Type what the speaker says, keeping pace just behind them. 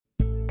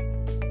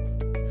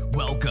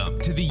Welcome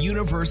to the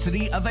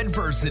University of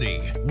Adversity,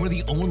 where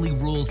the only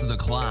rules of the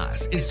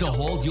class is to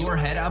hold your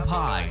head up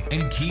high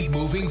and keep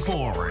moving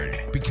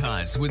forward.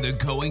 Because when the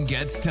going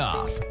gets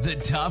tough, the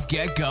tough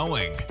get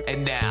going.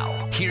 And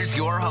now, here's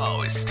your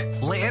host,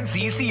 Lance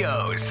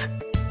Ecios.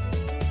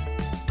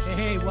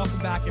 Hey, welcome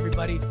back,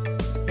 everybody.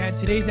 And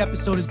today's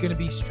episode is going to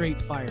be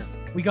straight fire.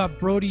 We got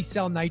Brodie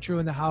Sell Nitro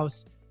in the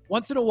house.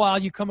 Once in a while,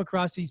 you come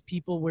across these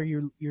people where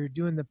you're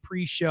doing the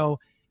pre-show,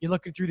 you're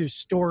looking through their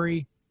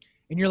story,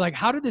 and you're like,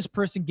 how did this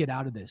person get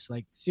out of this?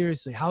 Like,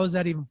 seriously, how is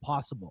that even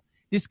possible?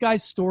 This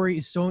guy's story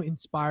is so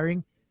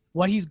inspiring.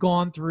 What he's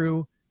gone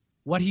through,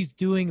 what he's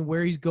doing, and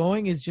where he's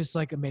going is just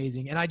like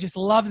amazing. And I just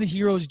love the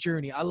hero's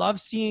journey. I love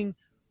seeing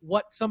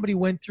what somebody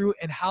went through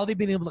and how they've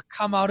been able to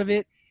come out of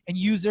it and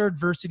use their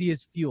adversity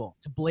as fuel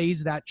to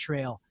blaze that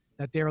trail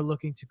that they're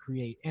looking to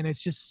create. And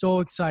it's just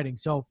so exciting.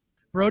 So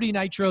Brodie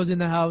Nitro's in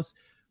the house.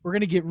 We're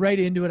going to get right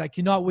into it. I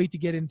cannot wait to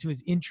get into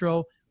his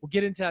intro. We'll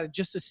get into that in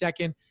just a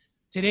second.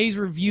 Today's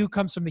review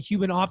comes from the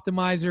Human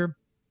Optimizer.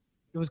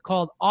 It was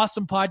called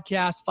Awesome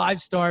Podcast, 5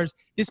 stars.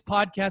 This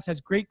podcast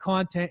has great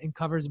content and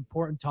covers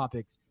important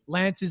topics.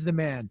 Lance is the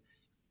man.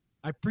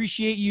 I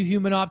appreciate you,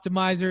 Human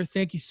Optimizer.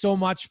 Thank you so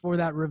much for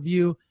that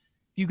review.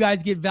 If you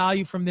guys get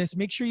value from this,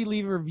 make sure you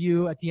leave a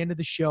review at the end of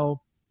the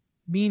show.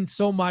 It means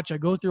so much. I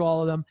go through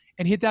all of them.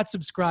 And hit that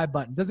subscribe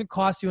button. It doesn't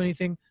cost you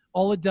anything.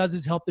 All it does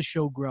is help the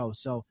show grow.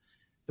 So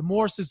the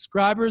more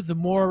subscribers, the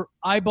more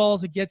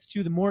eyeballs it gets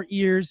to, the more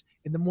ears,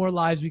 and the more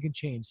lives we can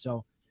change.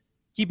 So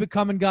keep it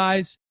coming,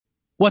 guys.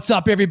 What's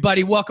up,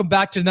 everybody? Welcome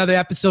back to another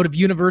episode of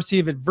University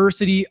of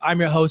Adversity. I'm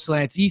your host,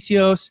 Lance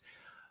Ecios.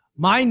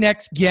 My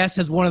next guest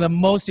has one of the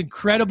most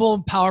incredible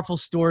and powerful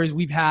stories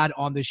we've had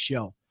on this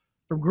show.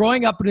 From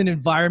growing up in an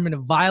environment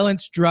of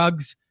violence,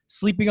 drugs,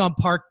 sleeping on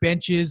park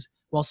benches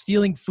while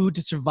stealing food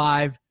to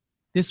survive,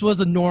 this was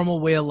a normal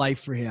way of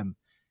life for him.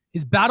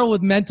 His battle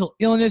with mental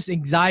illness,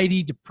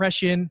 anxiety,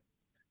 depression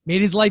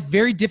made his life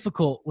very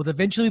difficult, which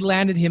eventually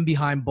landed him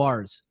behind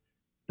bars.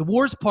 The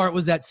worst part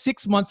was that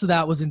 6 months of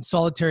that was in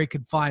solitary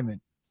confinement.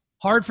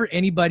 Hard for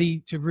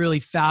anybody to really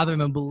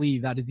fathom and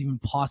believe that is even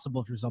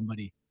possible for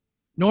somebody.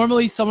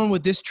 Normally, someone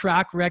with this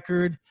track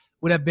record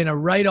would have been a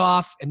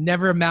write-off and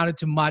never amounted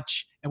to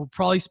much and would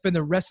probably spend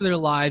the rest of their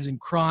lives in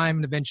crime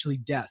and eventually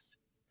death.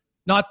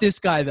 Not this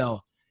guy,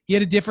 though. He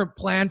had a different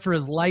plan for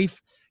his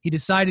life. He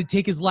decided to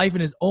take his life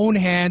in his own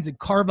hands and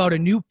carve out a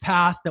new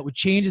path that would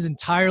change his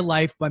entire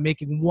life by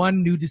making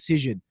one new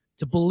decision: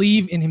 to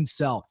believe in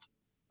himself.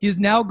 He has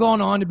now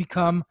gone on to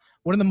become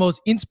one of the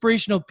most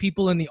inspirational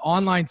people in the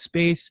online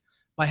space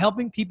by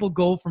helping people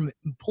go from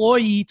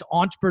employee to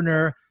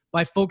entrepreneur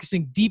by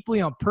focusing deeply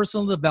on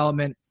personal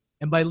development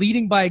and by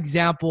leading by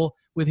example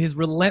with his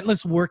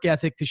relentless work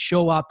ethic to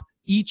show up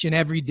each and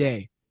every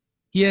day.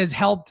 He has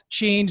helped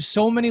change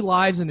so many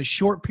lives in a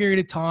short period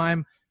of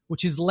time,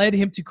 which has led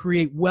him to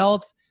create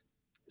wealth,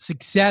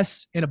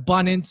 success, and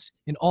abundance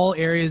in all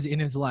areas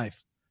in his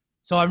life.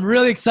 So I'm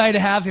really excited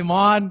to have him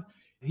on.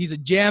 He's a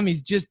gem.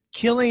 He's just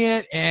killing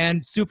it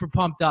and super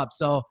pumped up.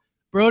 So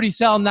Brodie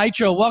Sell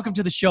Nitro, welcome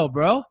to the show,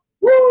 bro.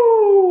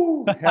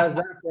 Woo! How's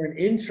that for an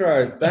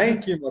intro?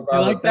 Thank you, my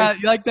brother. You like that?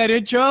 You like that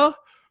intro?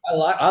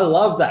 I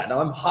love that.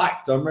 I'm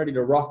hyped. I'm ready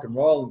to rock and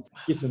roll and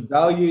give some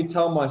value,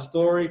 tell my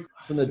story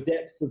from the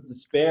depths of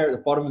despair at the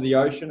bottom of the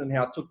ocean and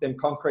how I took them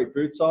concrete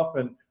boots off,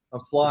 and I'm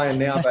flying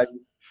now, baby.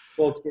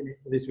 Forward to getting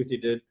into this with you,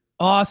 dude.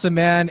 Awesome,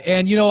 man.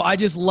 And, I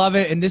just love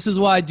it. And this is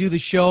why I do the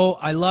show.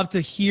 I love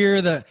to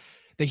hear the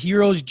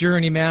hero's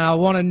journey, man. I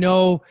want to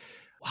know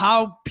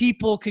how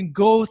people can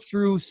go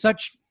through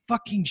such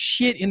fucking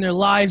shit in their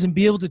lives and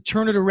be able to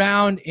turn it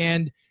around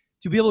and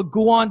to be able to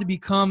go on to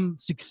become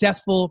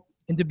successful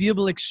and to be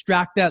able to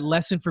extract that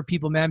lesson for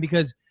people, man,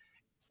 because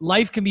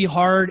life can be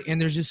hard and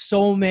there's just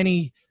so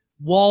many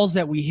walls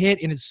that we hit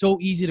and it's so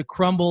easy to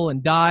crumble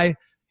and die.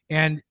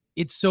 And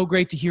it's so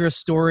great to hear a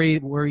story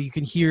where you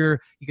can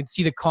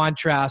see the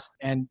contrast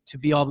and to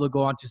be able to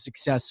go on to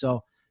success.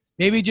 So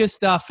maybe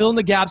just fill in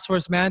the gaps for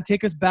us, man.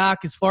 Take us back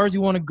as far as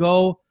you want to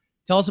go.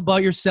 Tell us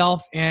about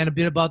yourself and a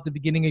bit about the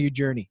beginning of your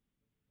journey.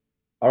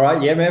 All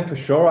right. Yeah, man, for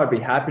sure. I'd be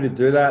happy to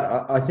do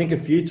that. I think a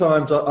few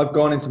times I've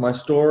gone into my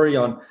story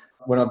on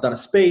when I've done a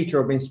speech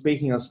or I've been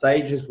speaking on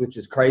stages, which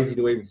is crazy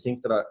to even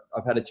think that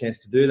I've had a chance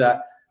to do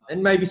that.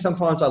 And maybe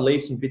sometimes I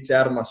leave some bits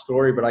out of my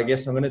story, but I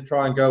guess I'm going to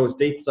try and go as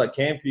deep as I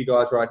can for you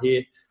guys right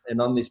here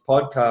and on this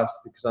podcast,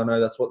 because I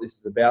know that's what this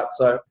is about.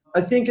 So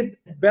I think at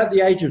about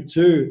the age of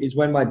 2 is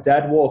when my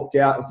dad walked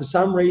out. And for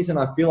some reason,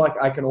 I feel like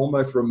I can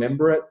almost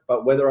remember it,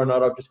 but whether or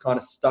not I've just kind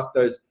of stuck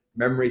those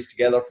memories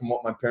together from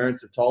what my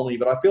parents have told me.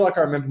 But I feel like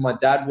I remember my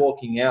dad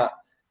walking out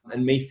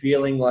and me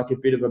feeling like a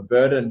bit of a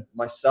burden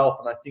myself.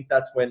 And I think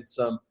that's when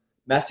some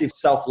massive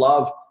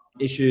self-love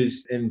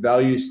issues and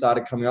values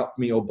started coming up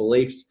for me, or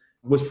beliefs,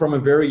 was from a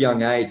very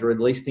young age, or at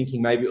least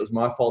thinking maybe it was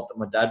my fault that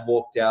my dad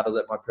walked out or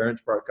that my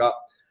parents broke up.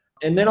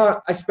 And then I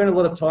spent a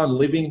lot of time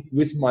living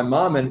with my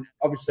mum, and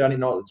obviously I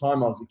didn't know at the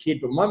time I was a kid,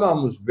 but my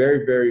mum was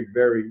very, very,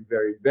 very,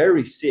 very,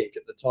 very sick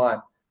at the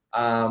time.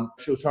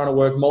 She was trying to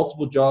work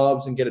multiple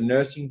jobs and get a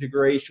nursing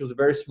degree. She was a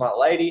very smart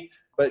lady,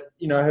 but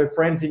her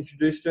friends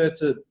introduced her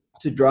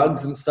to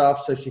drugs and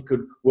stuff so she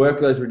could work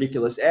those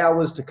ridiculous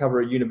hours to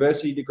cover her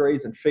university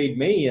degrees and feed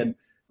me, and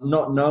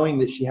not knowing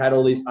that she had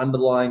all these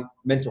underlying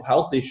mental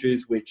health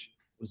issues, which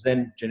was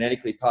then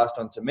genetically passed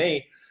on to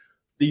me.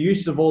 The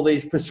use of all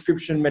these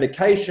prescription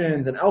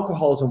medications and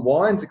alcohols and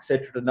wines,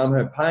 etc., to numb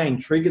her pain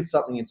triggered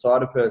something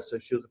inside of her. So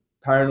she was a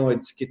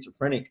paranoid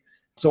schizophrenic.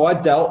 So I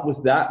dealt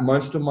with that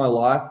most of my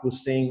life,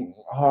 was seeing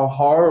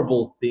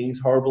horrible things,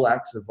 horrible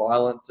acts of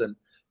violence and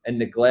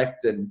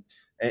neglect and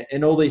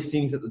all these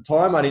things. At the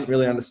time, I didn't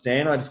really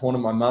understand. I just wanted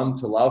my mum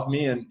to love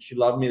me, and she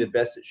loved me the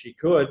best that she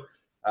could.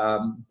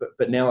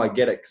 But now I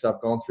get it because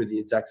I've gone through the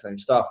exact same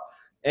stuff.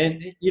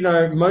 And,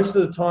 most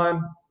of the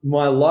time,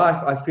 my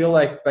life, I feel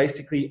like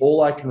basically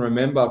all I can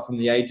remember from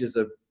the ages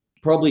of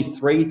probably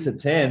 3 to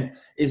 10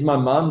 is my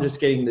mum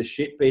just getting the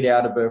shit beat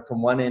out of her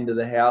from one end of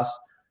the house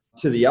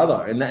to the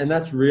other. And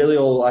that's really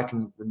all I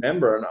can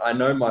remember. And I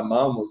know my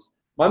mum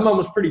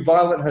was pretty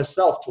violent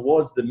herself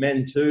towards the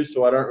men too.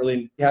 So I don't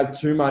really have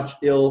too much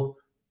ill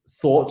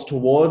thoughts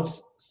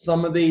towards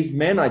some of these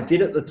men. I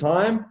did at the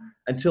time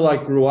until I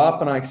grew up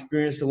and I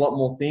experienced a lot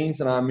more things.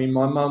 And I mean,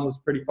 my mum was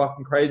pretty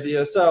fucking crazy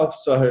herself.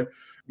 So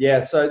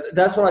yeah, so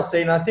that's what I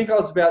see. And I think I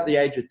was about the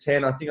age of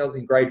 10. I think I was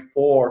in grade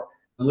 4,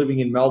 living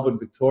in Melbourne,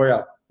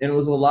 Victoria. And it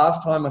was the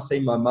last time I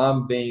seen my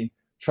mum being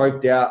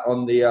choked out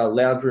on the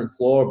lounge room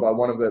floor by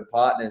one of her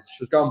partners.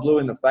 She was going blue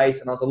in the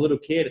face, and I was a little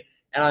kid,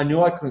 and I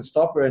knew I couldn't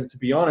stop her. And to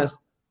be honest,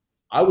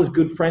 I was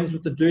good friends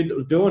with the dude that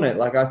was doing it.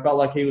 Like, I felt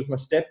like he was my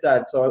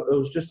stepdad. So it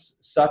was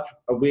just such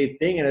a weird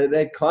thing. And it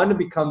had kind of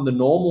become the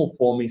normal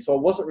for me. So I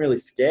wasn't really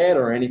scared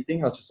or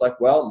anything. I was just like,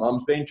 well,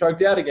 mum's being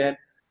choked out again.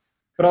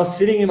 But I was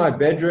sitting in my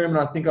bedroom,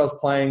 and I think I was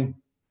playing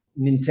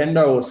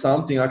Nintendo or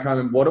something. I can't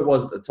remember what it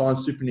was at the time,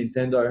 Super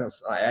Nintendo.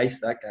 I aced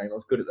that game. I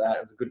was good at that.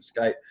 It was a good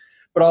escape.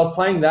 But I was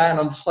playing that, and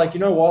I'm just like, you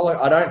know what? Like,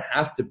 I don't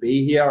have to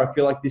be here. I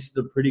feel like this is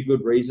a pretty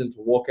good reason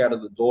to walk out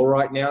of the door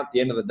right now. At the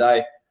end of the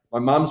day, my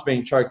mum's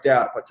being choked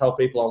out. If I tell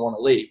people I want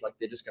to leave, like,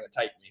 they're just going to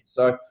take me.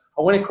 So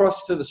I went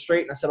across to the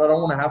street, and I said, I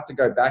don't want to have to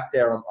go back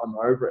there. I'm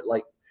over it.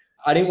 Like,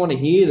 I didn't want to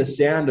hear the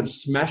sound of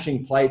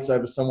smashing plates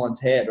over someone's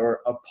head,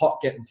 or a pot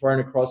getting thrown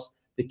across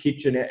the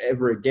kitchen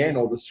ever again,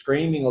 or the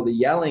screaming or the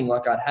yelling.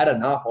 Like, I'd had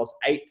enough. I was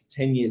 8 to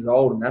 10 years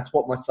old, and that's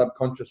what my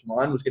subconscious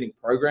mind was getting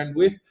programmed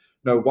with.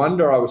 No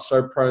wonder I was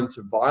so prone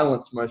to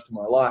violence most of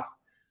my life.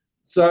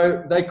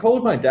 So they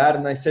called my dad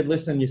and they said,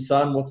 listen, your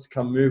son wants to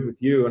come move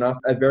with you. And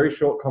after a very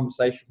short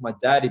conversation with my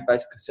dad, he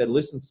basically said,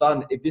 listen,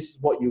 son, if this is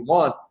what you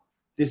want,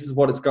 this is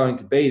what it's going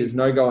to be. There's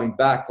no going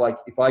back. Like,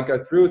 if I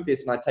go through with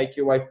this and I take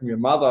you away from your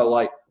mother,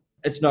 like,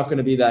 it's not going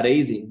to be that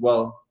easy.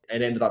 Well,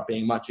 it ended up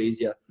being much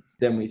easier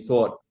than we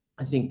thought.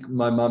 I think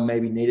my mum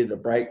maybe needed a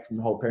break from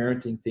the whole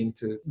parenting thing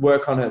to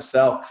work on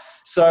herself.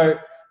 So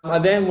I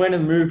then went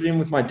and moved in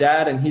with my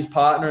dad and his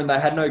partner, and they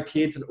had no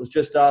kids, and it was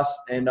just us.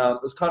 And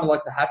it was kind of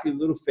like the happy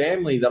little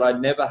family that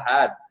I'd never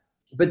had.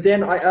 But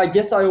then I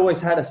guess I always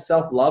had a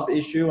self-love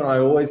issue, and I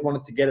always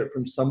wanted to get it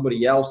from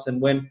somebody else.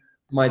 And when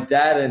my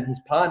dad and his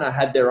partner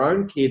had their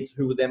own kids,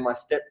 who were then my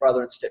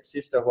stepbrother and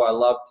stepsister, who I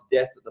love to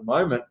death at the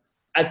moment,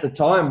 at the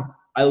time,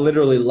 I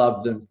literally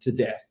loved them to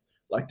death.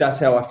 Like, that's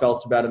how I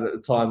felt about it at the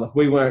time. Like,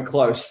 we weren't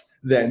close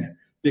then,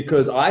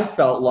 because I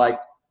felt like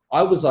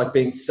I was like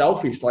being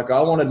selfish. Like,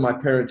 I wanted my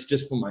parents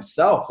just for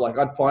myself. Like,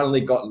 I'd finally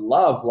gotten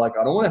love. Like,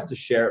 I don't want to have to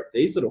share it with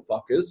these little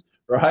fuckers,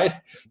 right?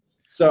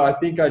 So I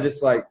think I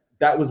just like,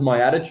 that was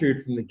my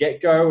attitude from the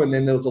get-go. And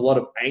then there was a lot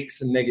of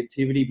angst and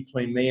negativity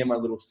between me and my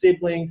little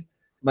siblings.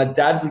 My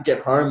dad would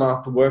get home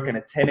after working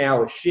a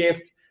 10-hour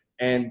shift,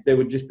 and there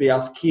would just be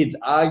us kids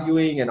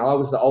arguing, and I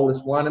was the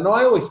oldest one. And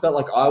I always felt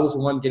like I was the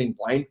one getting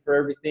blamed for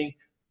everything,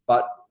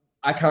 but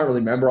I can't really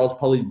remember. I was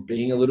probably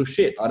being a little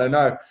shit. I don't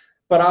know.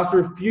 But after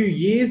a few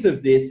years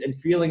of this and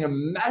feeling a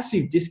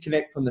massive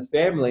disconnect from the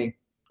family,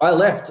 I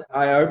left.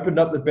 I opened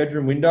up the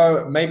bedroom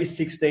window, maybe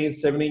 16,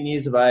 17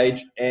 years of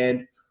age,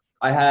 and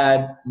I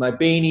had my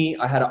beanie.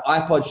 I had an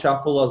iPod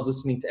shuffle. I was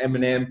listening to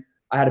Eminem.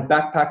 I had a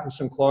backpack with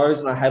some clothes,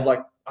 and I had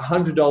like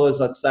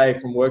 $100, I'd say,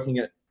 from working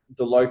at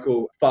the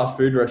local fast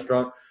food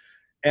restaurant.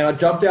 And I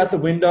jumped out the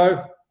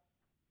window,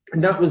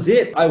 and that was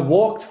it. I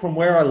walked from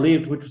where I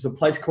lived, which was a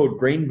place called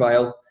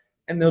Greenvale,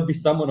 and there'll be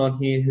someone on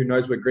here who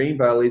knows where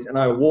Greenvale is, and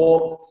I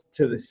walked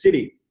to the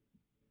city.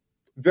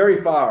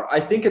 Very far. I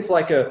think it's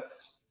like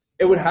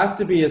it would have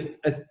to be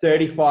a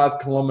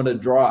 35-kilometer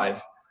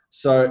drive.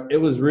 So it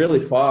was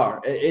really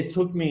far. It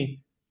took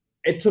me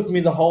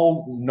the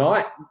whole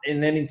night,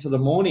 and then into the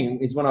morning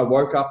is when I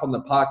woke up on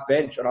the park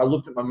bench, and I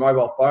looked at my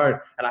mobile phone,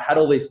 and I had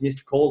all these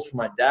missed calls from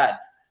my dad.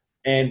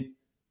 And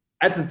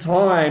at the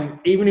time,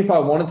 even if I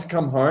wanted to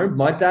come home,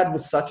 my dad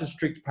was such a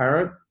strict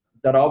parent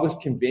that I was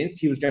convinced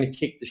he was going to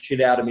kick the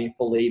shit out of me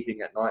for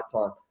leaving at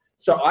nighttime.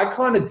 So I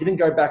kind of didn't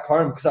go back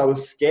home because I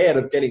was scared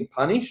of getting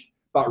punished.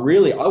 But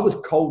really, I was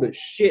cold as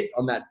shit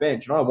on that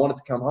bench, and I wanted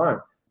to come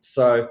home.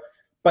 So,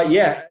 but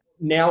yeah,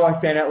 now I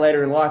found out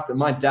later in life that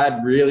my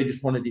dad really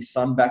just wanted his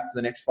son back for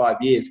the next 5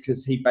 years,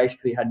 because he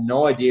basically had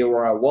no idea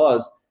where I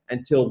was.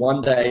 until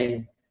one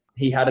day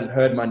he hadn't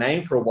heard my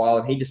name for a while,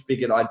 and he just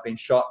figured I'd been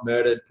shot,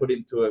 murdered, put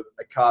into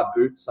a car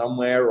boot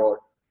somewhere, or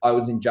I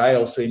was in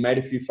jail. So he made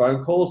a few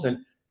phone calls, and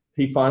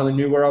he finally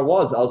knew where I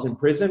was. I was in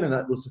prison, and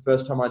that was the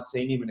first time I'd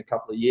seen him in a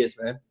couple of years,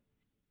 man.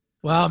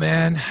 Wow,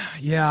 man.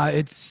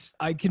 Yeah,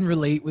 I can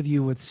relate with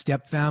you with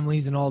step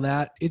families and all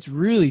that. It's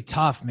really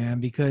tough, man,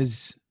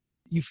 because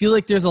you feel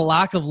like there's a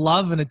lack of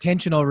love and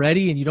attention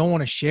already, and you don't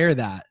want to share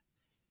that.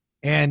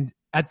 And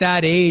at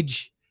that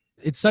age,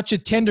 it's such a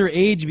tender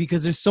age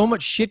because there's so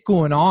much shit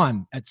going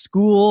on at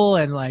school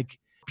and like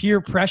peer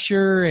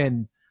pressure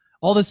and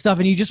all this stuff.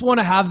 And you just want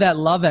to have that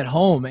love at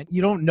home, and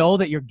you don't know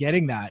that you're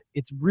getting that.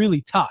 It's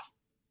really tough.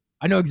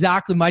 I know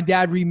exactly. My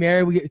dad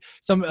remarried.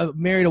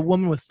 Married a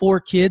woman with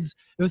 4 kids.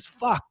 It was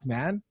fucked,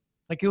 man.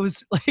 Like, it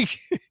was like,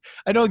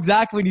 I know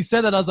exactly when you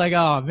said that, I was like,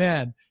 oh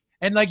man.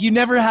 And like, you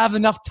never have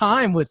enough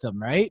time with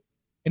them, right?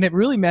 And it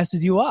really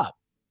messes you up.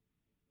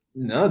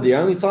 No, the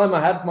only time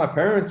I had with my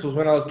parents was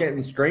when I was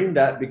getting screamed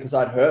at because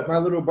I'd hurt my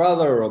little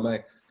brother or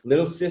my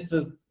little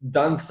sister's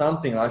done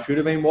something. I should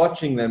have been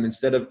watching them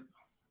instead of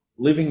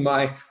living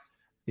my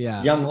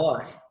young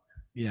life.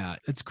 Yeah,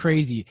 it's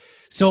crazy.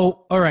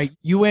 So, all right,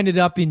 you ended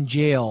up in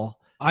jail.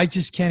 I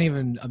just can't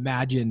even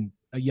imagine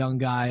a young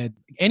guy,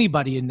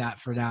 anybody in that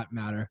for that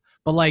matter.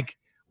 But like,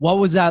 what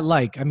was that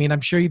like? I mean,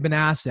 I'm sure you've been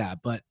asked that,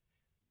 but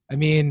I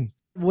mean,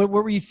 what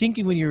were you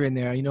thinking when you were in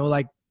there? You know,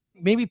 like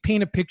maybe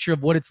paint a picture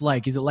of what it's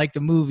like. Is it like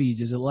the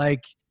movies? Is it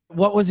like,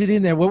 what was it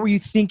in there? What were you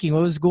thinking?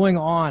 What was going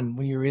on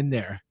when you were in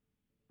there?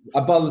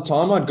 By the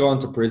time I'd gone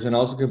to prison, I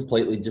was a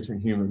completely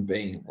different human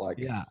being. Like,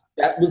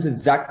 that was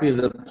exactly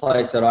the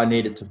place that I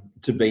needed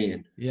to be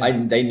in. Yeah.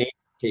 They needed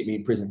to keep me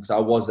in prison because I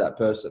was that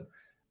person.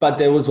 But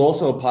there was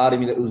also a part of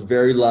me that was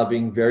very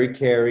loving, very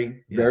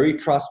caring, very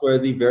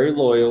trustworthy, very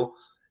loyal.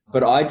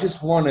 But I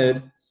just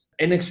wanted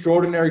an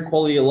extraordinary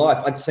quality of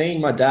life. I'd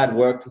seen my dad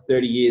work for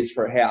 30 years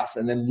for a house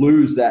and then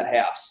lose that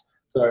house.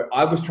 So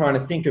I was trying to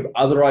think of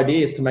other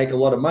ideas to make a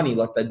lot of money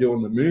like they do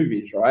in the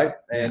movies, right?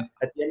 And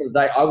at the end of the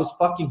day, I was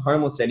fucking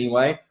homeless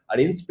anyway. I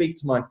didn't speak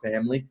to my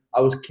family. I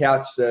was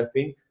couch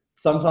surfing.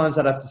 Sometimes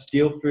I'd have to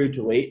steal food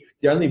to eat.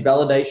 The only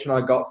validation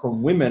I got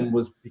from women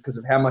was because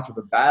of how much of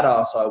a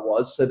badass I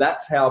was. So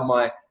that's how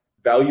my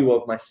value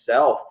of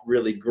myself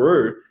really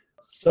grew.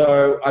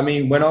 So, I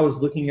mean, when I was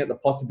looking at the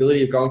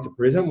possibility of going to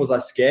prison, was I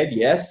scared?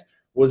 Yes.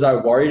 Was I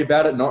worried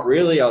about it? Not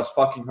really. I was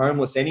fucking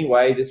homeless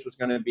anyway. This was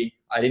going to be,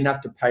 I didn't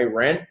have to pay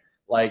rent.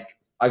 Like,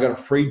 I got a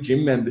free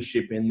gym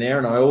membership in there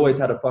and I always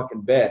had a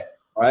fucking bed,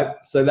 right?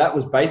 So that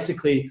was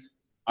basically,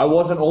 I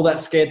wasn't all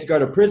that scared to go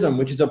to prison,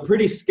 which is a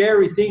pretty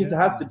scary thing to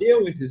have to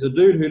deal with as a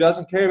dude who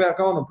doesn't care about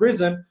going to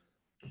prison.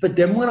 But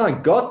then when I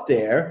got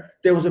there,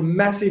 there was a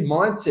massive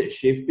mindset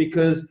shift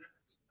because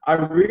I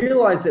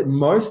realized that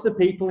most of the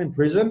people in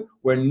prison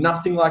were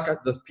nothing like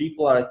the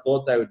people that I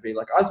thought they would be.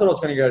 Like, I thought I was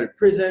going to go to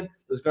prison.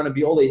 There's going to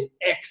be all these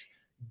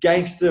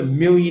ex-gangster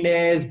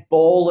millionaires,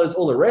 ballers,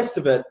 all the rest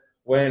of it,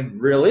 when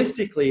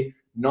realistically,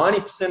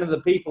 90% of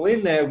the people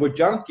in there were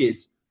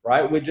junkies,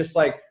 right? We're just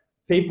like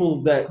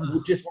people that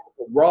would just want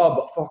to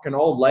rob fucking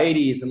old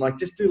ladies and like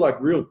just do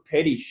like real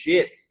petty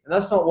shit. And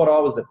that's not what I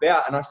was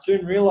about. And I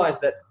soon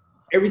realized that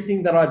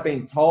everything that I'd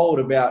been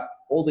told about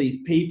all these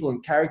people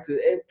and characters,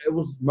 it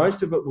was,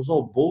 most of it was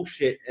all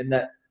bullshit, and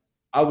that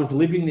I was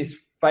living this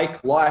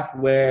fake life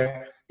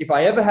where if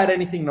I ever had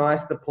anything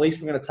nice, the police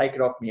were going to take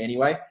it off me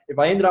anyway. If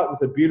I ended up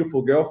with a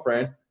beautiful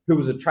girlfriend who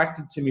was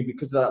attracted to me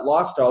because of that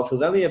lifestyle, she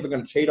was only ever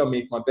going to cheat on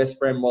me if my best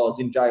friend was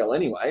in jail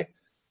anyway.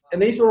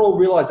 And these were all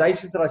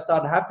realizations that I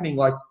started happening,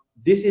 like,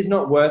 this is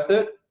not worth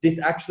it. This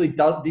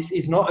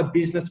is not a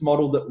business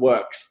model that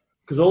works,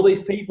 because all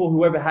these people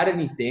who ever had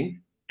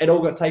anything, it all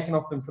got taken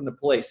off them from the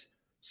police.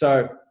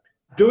 So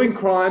doing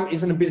crime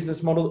isn't a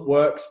business model that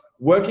works.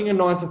 Working a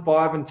 9 to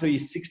 5 until you're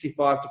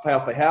 65 to pay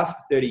off a house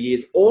for 30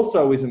 years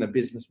also isn't a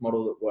business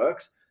model that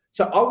works.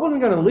 So I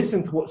wasn't going to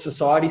listen to what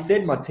society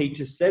said, my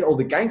teachers said, or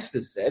the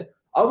gangsters said.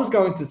 I was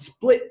going to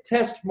split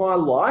test my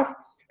life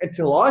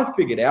until I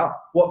figured out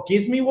what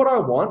gives me what I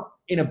want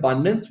in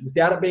abundance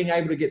without it being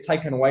able to get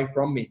taken away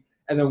from me.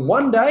 And then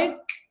one day,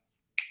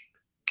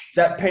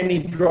 that penny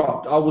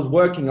dropped. I was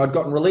working. I'd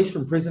gotten released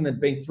from prison. It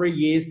had been 3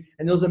 years.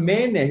 And there was a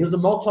man there. He was a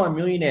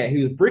multi-millionaire.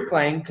 He was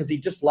bricklaying because he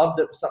just loved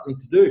it for something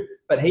to do.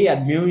 But he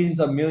had millions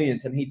and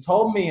millions. And he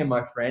told me and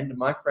my friend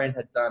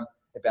had done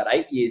about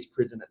 8 years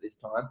prison at this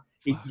time.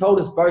 He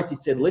told us both, he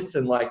said,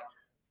 listen, like,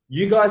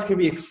 you guys can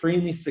be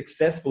extremely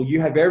successful.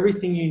 You have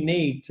everything you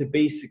need to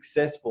be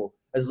successful.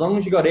 As long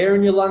as you got air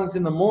in your lungs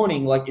in the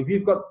morning, like if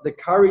you've got the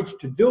courage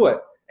to do it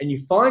and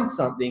you find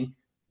something,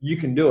 you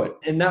can do it.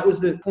 And that was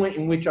the point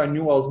in which I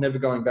knew I was never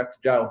going back to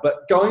jail.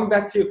 But going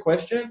back to your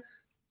question,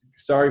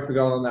 sorry for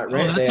going on that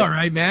rant. That's all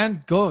right,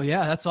 man. Go.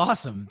 Yeah, that's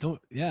awesome.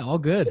 Yeah, all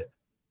good.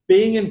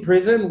 Being in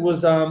prison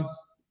was, so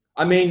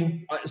I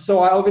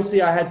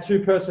had two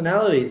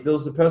personalities. There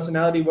was the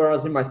personality where I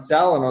was in my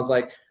cell and I was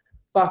like,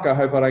 fuck, I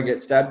hope I don't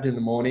get stabbed in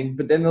the morning.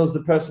 But then there was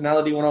the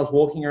personality when I was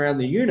walking around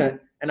the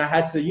unit and I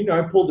had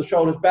to, pull the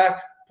shoulders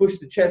back, push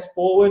the chest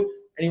forward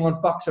anyone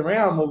fucks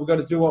around, well, we've got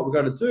to do what we've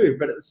got to do.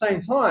 But at the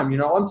same time,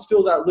 I'm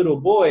still that little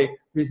boy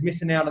who's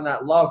missing out on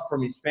that love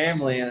from his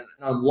family, and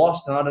I'm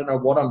lost and I don't know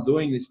what I'm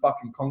doing in this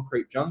fucking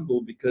concrete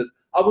jungle because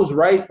I was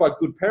raised by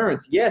good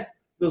parents. Yes,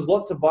 there was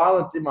lots of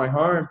violence in my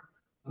home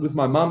with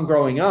my mum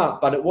growing up,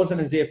 but it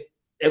wasn't as if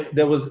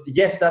there was,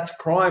 yes, that's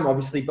crime,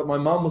 obviously, but my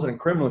mum wasn't a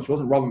criminal. She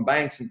wasn't robbing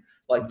banks and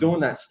like doing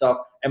that stuff.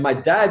 And my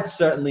dad's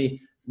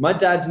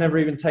never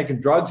even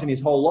taken drugs in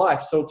his whole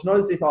life. So it's not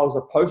as if I was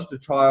a poster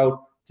child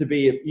to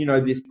be,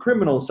 this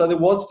criminal. So there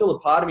was still a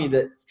part of me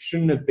that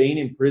shouldn't have been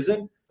in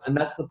prison. And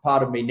that's the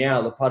part of me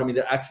now, the part of me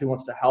that actually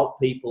wants to help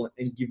people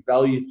and give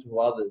value to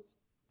others.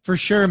 For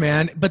sure,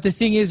 man. But the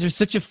thing is, there's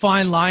such a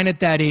fine line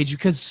at that age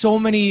because so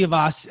many of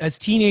us as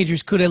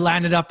teenagers could have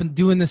landed up and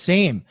doing the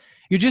same.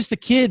 You're just a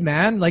kid,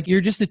 man. Like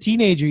you're just a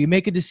teenager. You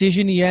make a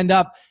decision, you end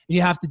up and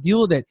you have to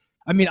deal with it.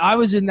 I mean, I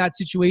was in that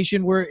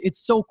situation where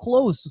it's so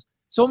close.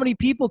 So many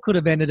people could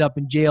have ended up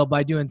in jail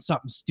by doing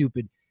something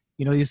stupid.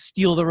 You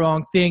steal the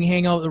wrong thing,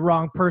 hang out with the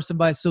wrong person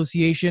by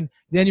association,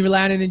 then you're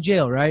landing in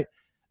jail, right?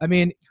 I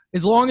mean,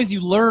 as long as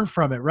you learn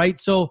from it, right?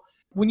 So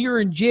when you're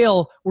in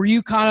jail,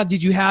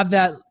 did you have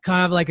that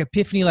kind of like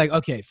epiphany, like,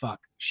 okay, fuck,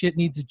 shit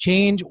needs to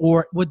change?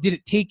 Or what did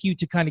it take you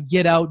to kind of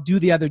get out, do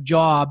the other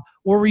job?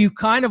 Or were you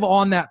kind of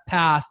on that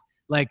path?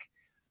 Like,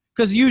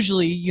 because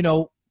usually,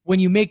 when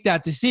you make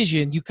that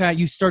decision,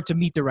 you start to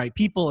meet the right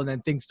people and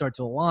then things start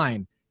to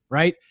align,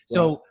 right? Yeah.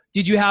 So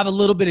did you have a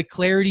little bit of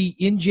clarity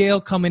in jail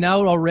coming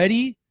out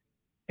already?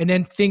 And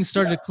then things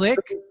started to click?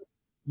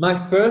 My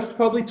first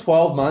probably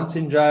 12 months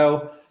in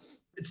jail.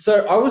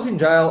 So I was in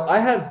jail. I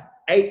had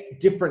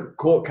 8 different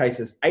court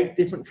cases, 8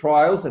 different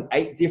trials, and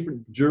 8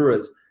 different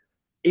jurors.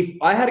 If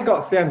I had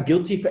got found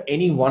guilty for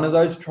any one of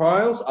those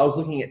trials, I was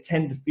looking at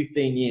 10 to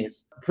 15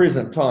 years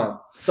prison time.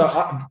 So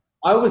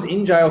I was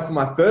in jail for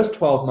my first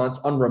 12 months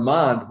on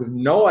remand with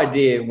no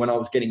idea when I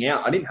was getting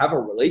out. I didn't have a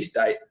release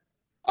date.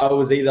 I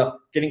was either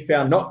getting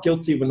found not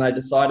guilty when they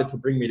decided to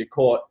bring me to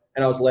court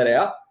and I was let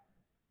out,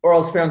 or I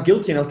was found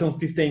guilty and I was doing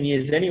 15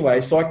 years anyway.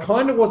 So I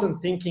kind of wasn't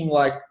thinking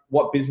like,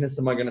 what business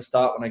am I going to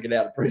start when I get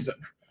out of prison?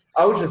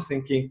 I was just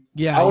thinking,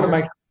 I want to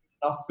make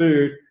enough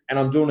food and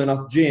I'm doing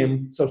enough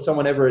gym. So if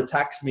someone ever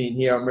attacks me in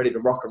here, I'm ready to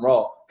rock and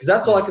roll. Because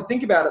that's all I could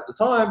think about at the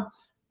time.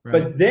 Right.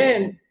 But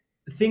then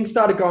things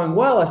started going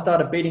well. I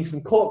started beating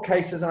some court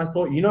cases and I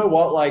thought, you know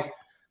what? Like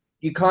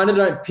you kind of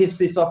don't piss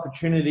this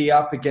opportunity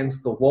up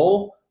against the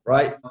wall,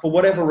 right? For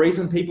whatever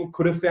reason, people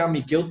could have found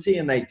me guilty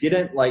and they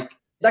didn't. Like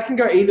that can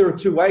go either of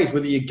two ways,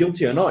 whether you're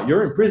guilty or not.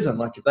 You're in prison.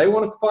 Like if they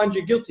want to find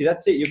you guilty,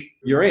 that's it.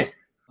 You're in.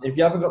 If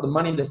you haven't got the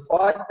money to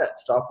fight that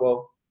stuff,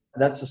 well,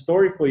 that's the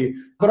story for you.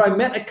 But I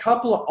met a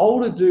couple of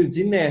older dudes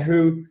in there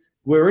who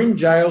were in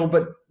jail,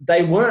 but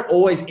they weren't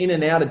always in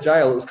and out of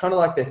jail. It was kind of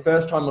like their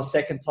first time or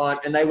second time,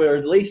 and they were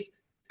at least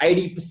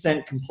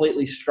 80%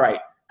 completely straight.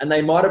 And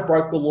they might have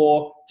broke the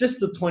law just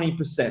to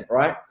 20%,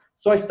 right?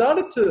 So I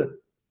started to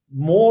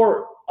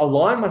more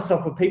align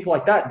myself with people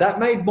like that. That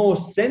made more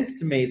sense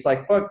to me. It's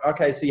like, fuck,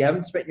 okay, so you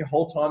haven't spent your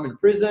whole time in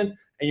prison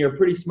and you're a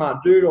pretty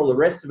smart dude, all the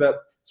rest of it.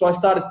 So I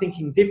started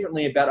thinking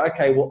differently about,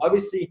 okay, well,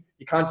 obviously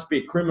you can't just be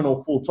a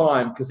criminal full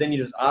time because then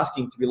you're just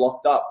asking to be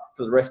locked up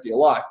for the rest of your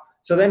life.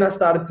 So then I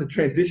started to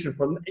transition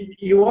from,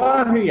 you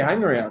are who you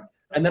hang around.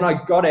 And then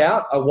I got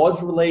out, I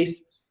was released.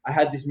 I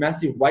had this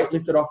massive weight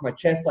lifted off my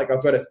chest. Like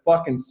I've got a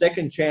fucking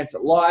second chance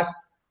at life.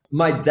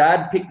 My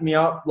dad picked me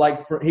up,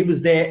 he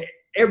was there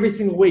every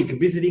single week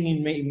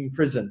visiting me in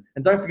prison.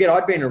 And don't forget,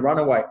 I'd been a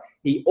runaway.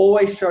 He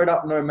always showed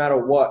up no matter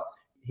what.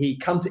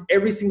 He'd come to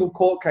every single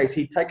court case.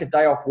 He'd take a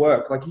day off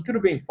work. Like he could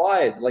have been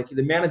fired. Like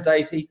the amount of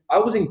days I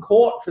was in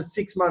court for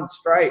 6 months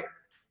straight,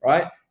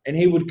 right? And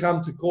he would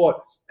come to court.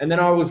 And then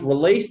I was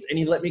released and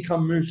he let me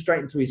move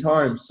straight into his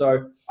home.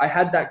 So I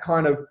had that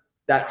kind of,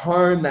 that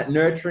home, that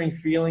nurturing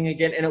feeling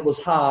again. And it was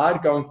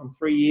hard going from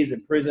 3 years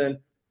in prison,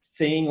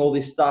 seeing all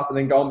this stuff and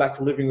then going back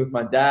to living with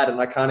my dad. And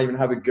I can't even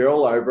have a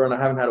girl over and I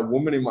haven't had a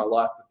woman in my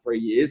life for 3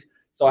 years.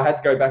 So I had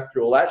to go back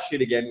through all that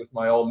shit again with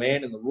my old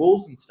man and the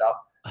rules and stuff.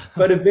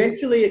 But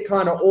eventually it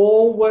kind of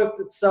all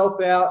worked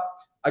itself out.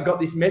 I got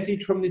this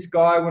message from this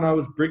guy when I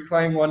was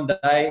bricklaying one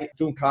day,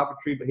 doing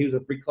carpentry, but he was a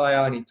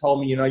bricklayer and he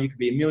told me, you could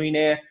be a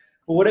millionaire.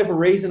 For whatever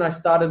reason, I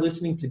started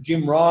listening to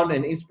Jim Rohn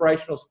and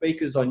inspirational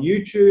speakers on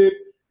YouTube.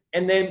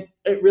 And then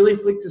it really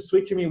flicked a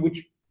switch in me,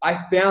 which I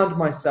found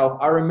myself.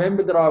 I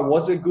remember that I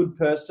was a good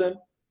person,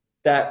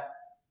 that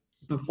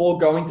before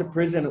going to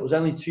prison, it was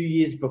only 2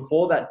 years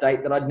before that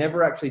date that I'd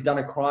never actually done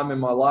a crime in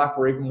my life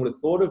or even would have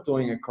thought of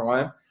doing a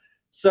crime.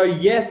 So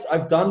yes,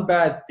 I've done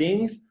bad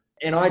things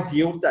and I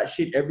deal with that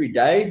shit every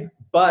day,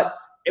 but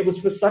it was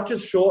for such a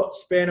short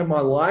span of my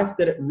life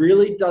that it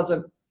really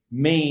doesn't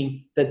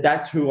mean that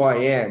that's who I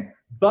am.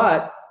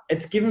 But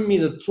it's given me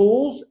the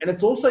tools and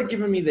it's also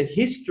given me the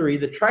history,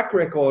 the track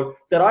record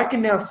that I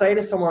can now say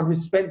to someone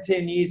who's spent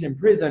 10 years in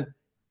prison,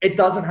 it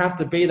doesn't have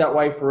to be that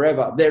way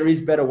forever. There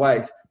is better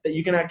ways that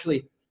you can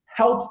actually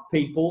help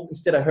people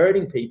instead of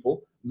hurting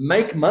people,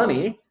 make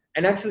money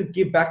and actually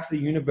give back to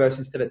the universe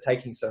instead of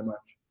taking so much.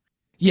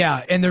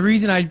 Yeah. And the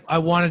reason I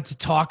wanted to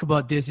talk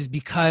about this is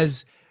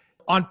because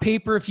on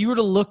paper, if you were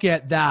to look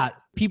at that,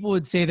 people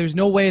would say there's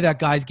no way that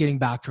guy's getting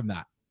back from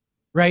that,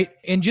 right?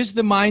 And just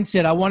the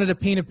mindset, I wanted to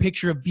paint a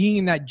picture of being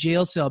in that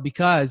jail cell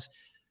because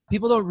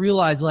people don't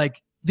realize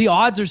like the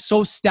odds are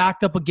so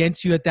stacked up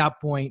against you at that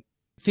point.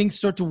 Things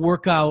start to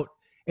work out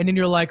and then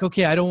you're like,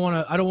 okay, I don't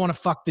want to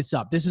fuck this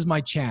up. This is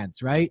my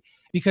chance, right?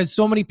 Because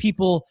so many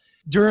people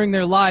during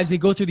their lives, they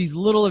go through these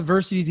little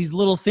adversities, these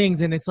little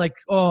things, and it's like,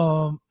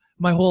 oh,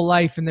 my whole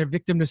life, and they're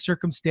victim to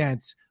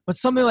circumstance. But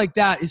something like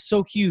that is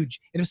so huge.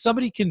 And if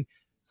somebody can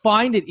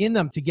find it in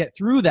them to get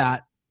through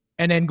that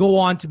and then go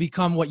on to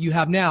become what you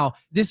have now,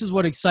 this is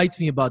what excites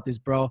me about this,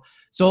 bro.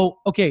 So,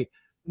 okay,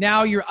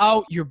 now you're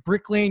out, you're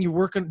bricklaying, you're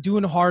working,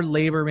 doing hard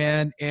labor,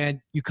 man, and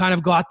you kind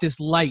of got this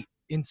light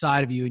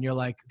inside of you, and you're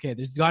like, okay,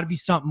 there's got to be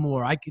something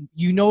more.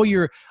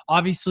 You're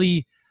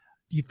obviously,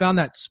 you found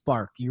that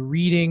spark. You're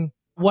reading.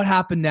 What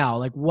happened now?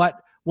 Like, what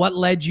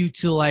led you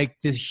to like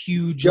this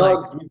huge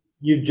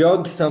You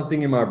jogged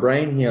something in my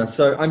brain here.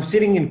 So I'm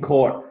sitting in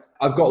court.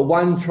 I've got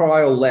one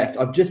trial left.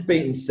 I've just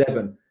beaten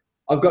 7.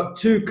 I've got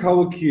 2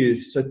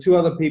 co-accused, so 2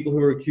 other people who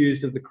are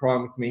accused of the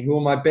crime with me, who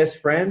are my best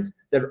friends.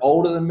 They're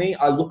older than me.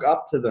 I look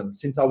up to them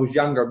since I was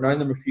younger. I've known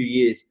them a few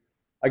years.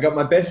 I got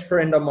my best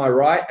friend on my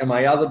right and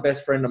my other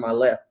best friend on my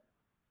left.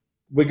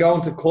 We're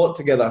going to court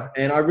together,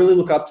 and I really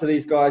look up to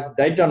these guys.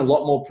 They've done a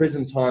lot more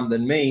prison time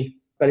than me,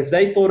 but if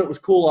they thought it was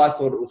cool, I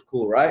thought it was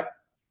cool, right?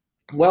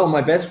 Well,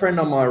 my best friend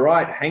on my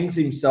right hangs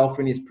himself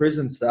in his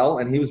prison cell,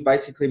 and he was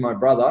basically my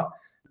brother.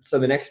 So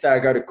the next day I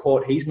go to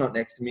court, he's not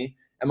next to me.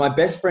 And my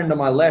best friend on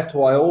my left,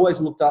 who I always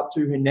looked up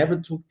to, who never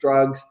took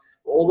drugs,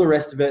 all the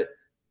rest of it,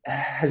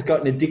 has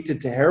gotten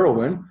addicted to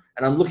heroin.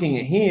 And I'm looking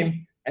at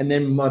him, and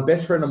then my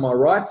best friend on my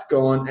right's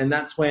gone. And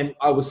that's when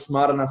I was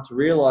smart enough to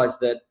realize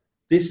that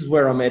this is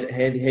where I'm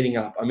heading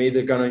up. I'm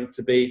either going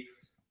to be,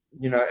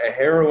 a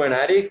heroin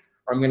addict,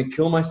 or I'm going to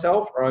kill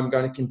myself, or I'm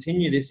going to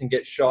continue this and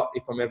get shot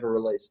if I'm ever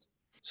released.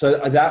 So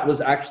that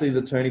was actually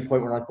the turning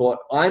point when I thought,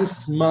 I'm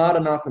smart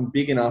enough and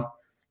big enough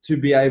to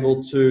be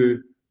able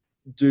to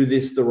do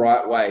this the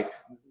right way.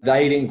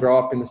 They didn't grow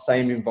up in the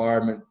same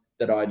environment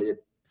that I did.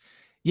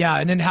 Yeah.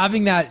 And then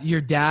having that,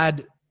 your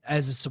dad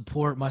as a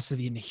support must have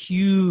been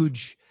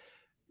huge.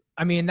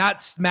 I mean,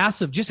 that's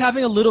massive. Just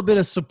having a little bit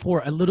of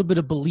support, a little bit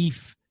of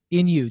belief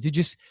in you to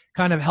just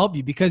kind of help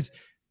you, because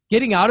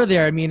getting out of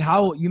there, I mean,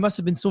 how you must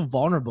have been so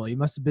vulnerable. You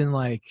must have been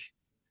like,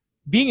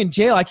 being in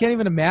jail, I can't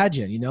even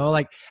imagine,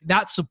 like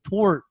that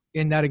support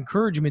and that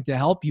encouragement to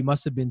help you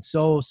must have been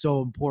so,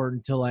 so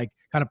important to like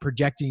kind of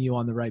projecting you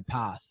on the right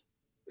path.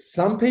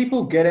 Some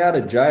people get out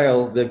of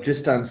jail, they've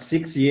just done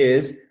 6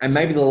 years, and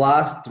maybe the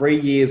last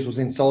 3 years was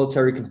in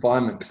solitary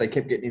confinement because they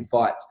kept getting in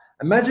fights.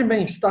 Imagine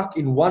being stuck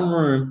in one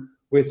room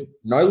with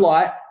no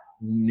light,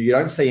 you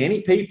don't see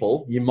any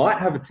people, you might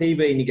have a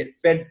TV and you get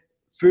fed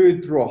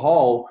food through a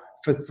hole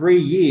for 3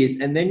 years,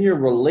 and then you're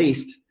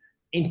released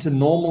into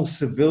normal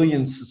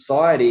civilian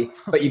society,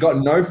 but you got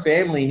no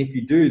family, and if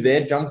you do,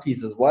 they're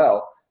junkies as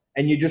well,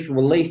 and you're just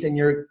released, and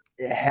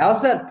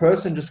how's that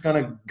person just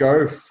going to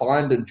go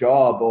find a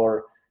job?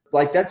 Or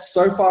like, that's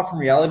so far from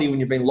reality when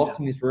you've been locked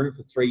in this room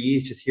for 3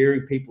 years, just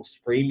hearing people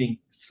screaming,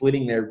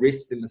 slitting their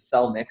wrists in the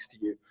cell next to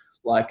you,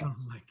 like, oh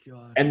my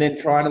God. And then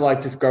trying to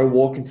like just go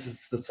walk into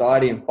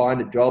society and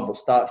find a job or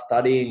start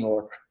studying,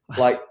 or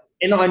like,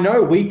 and I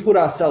know we put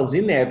ourselves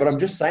in there, but I'm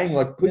just saying,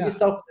 like, put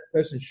yourself in that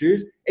person's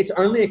shoes. It's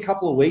only a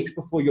couple of weeks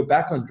before you're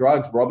back on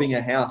drugs, robbing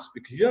a house,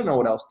 because you don't know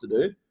what else to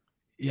do.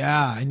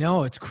 Yeah, I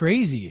know. It's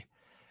crazy.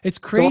 It's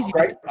crazy.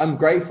 So I'm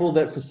grateful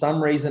that for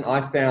some reason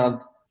I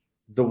found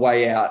the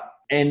way out.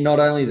 And not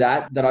only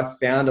that I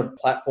found a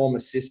platform, a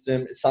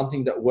system,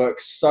 something that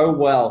works so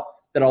well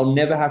that I'll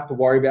never have to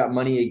worry about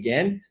money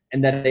again.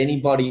 And that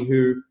anybody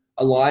who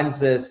aligns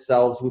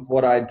themselves with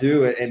what I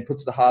do and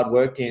puts the hard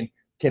work in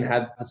can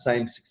have the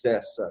same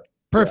success. So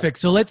perfect.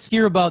 So let's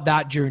hear about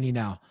that journey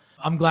now.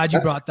 I'm glad you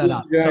brought that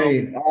up.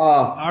 So,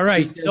 all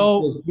right.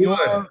 So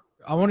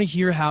I want to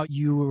hear how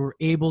you were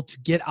able to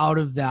get out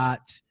of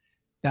that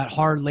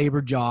hard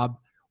labor job.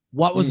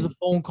 What was the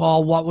phone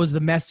call? What was the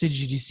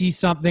message? Did you see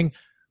something?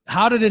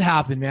 How did it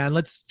happen, man?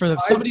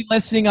 Somebody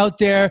listening out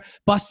there,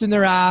 busting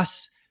their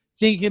ass,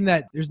 thinking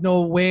that there's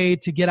no way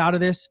to get out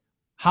of this.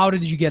 How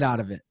did you get out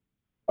of it?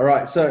 All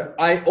right. So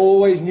I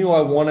always knew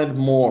I wanted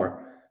more.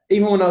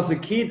 Even when I was a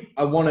kid,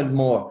 I wanted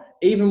more.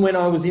 Even when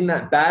I was in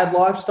that bad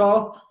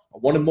lifestyle, I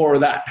wanted more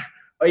of that.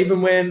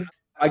 Even when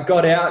I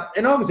got out,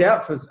 and I was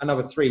out for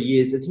another 3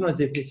 years. It's not as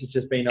if this has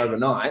just been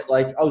overnight.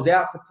 Like, I was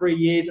out for 3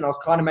 years, and I was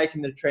kind of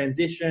making the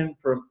transition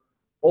from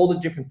all the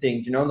different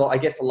things, I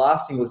guess the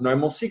last thing was no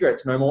more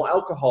cigarettes, no more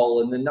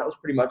alcohol. And then that was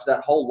pretty much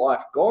that whole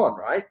life gone,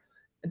 right?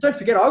 And don't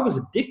forget, I was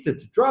addicted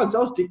to drugs. I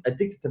was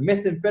addicted to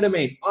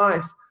methamphetamine,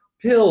 ice,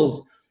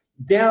 pills,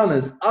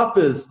 downers,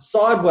 uppers,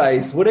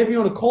 sideways, whatever you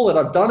want to call it.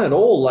 I've done it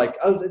all. Like,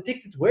 I was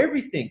addicted to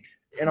everything,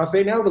 and I've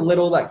been able to let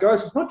all that go.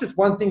 So it's not just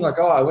one thing, like,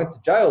 oh, I went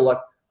to jail. Like,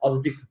 I was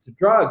addicted to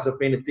drugs. I've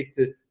been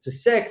addicted to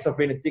sex. I've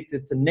been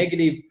addicted to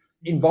negative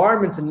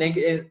environments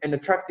and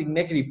attracting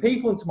negative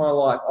people into my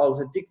life. I was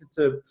addicted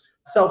to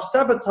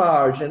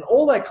self-sabotage and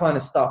all that kind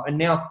of stuff. And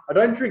now I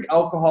don't drink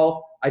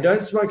alcohol. I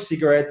don't smoke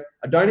cigarettes.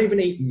 I don't even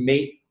eat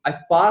meat. I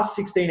fast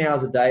 16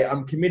 hours a day.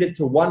 I'm committed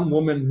to one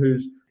woman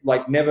who's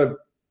like never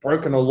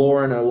broken a law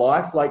in her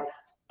life. Like,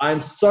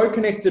 I'm so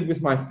connected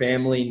with my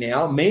family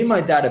now. Me and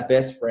my dad are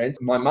best friends.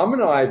 My mum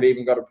and I have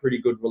even got a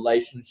pretty good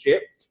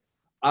relationship.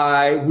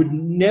 I would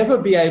never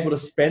be able to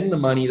spend the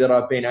money that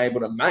I've been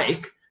able to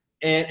make.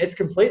 And it's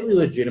completely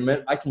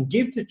legitimate. I can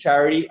give to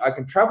charity. I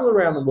can travel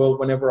around the world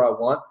whenever I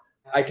want.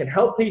 I can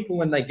help people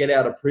when they get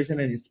out of prison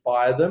and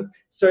inspire them.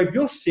 So if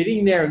you're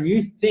sitting there and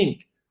you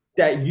think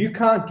that you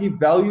can't give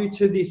value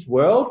to this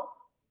world,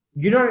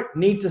 you don't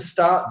need to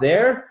start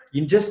there.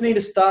 You just need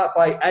to start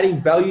by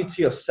adding value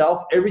to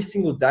yourself every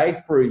single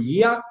day for a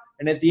year.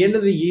 And at the end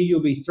of the year,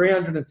 you'll be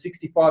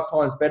 365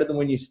 times better than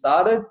when you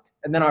started.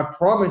 And then I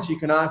promise you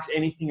can ask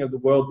anything of the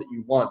world that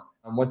you want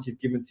once you've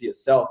given to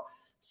yourself.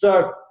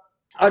 So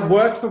I'd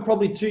worked for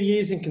probably 2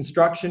 years in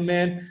construction,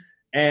 man.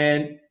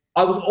 And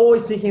I was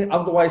always thinking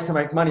of the ways to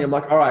make money. I'm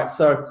like, all right,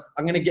 so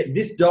I'm going to get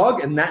this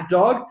dog and that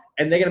dog,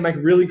 and they're going to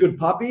make really good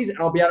puppies, and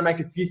I'll be able to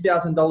make a few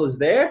 $1,000s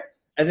there.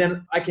 And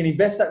then I can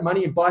invest that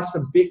money and buy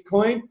some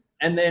Bitcoin.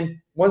 And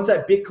then once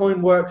that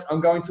Bitcoin works,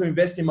 I'm going to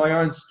invest in my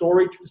own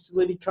storage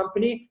facility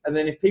company. And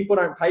then if people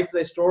don't pay for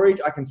their storage,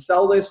 I can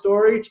sell their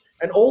storage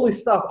and all this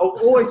stuff. I'm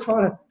always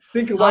trying to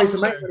think of ways to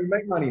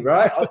make money,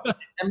 right?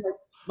 And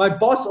my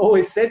boss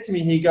always said to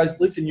me, he goes,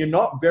 listen, you're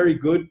not very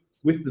good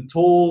with the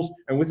tools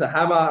and with the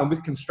hammer and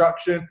with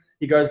construction.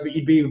 He goes, but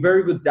you'd be a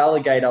very good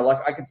delegator.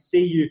 Like, I could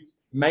see you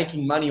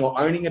making money or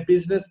owning a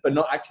business, but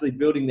not actually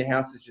building the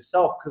houses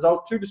yourself, because I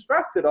was too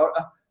distracted.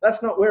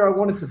 That's not where I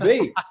wanted to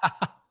be.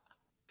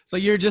 So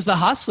you're just a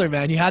hustler,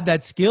 man. You had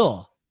that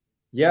skill.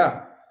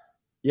 Yeah.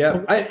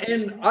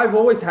 And I've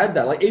always had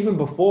that. Like, even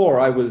before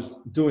I was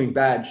doing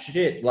bad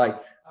shit, like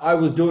I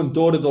was doing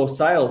door-to-door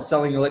sales,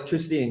 selling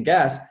electricity and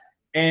gas.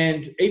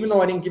 And even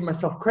though I didn't give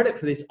myself credit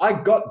for this, I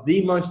got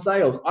the most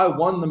sales. I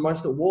won the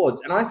most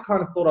awards. And I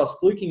kind of thought I was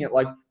fluking it.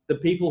 Like, the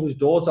people whose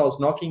doors I was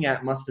knocking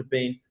at must have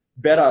been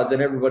better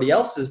than everybody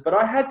else's. But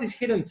I had this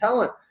hidden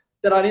talent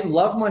that I didn't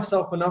love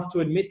myself enough to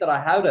admit that I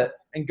had it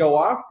and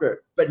go after it.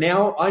 But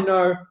now I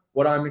know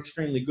what I'm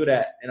extremely good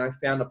at, and I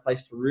found a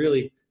place to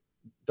really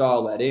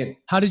dial that in.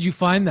 How did you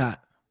find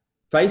that?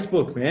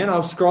 Facebook, man. I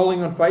was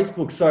scrolling on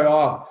Facebook.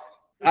 So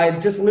I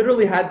just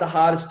literally had the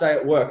hardest day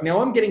at work.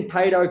 Now I'm getting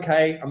paid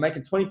okay. I'm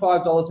making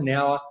 $25 an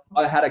hour.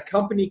 I had a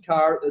company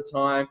car at the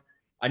time.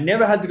 I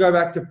never had to go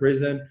back to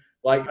prison.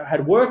 Like, I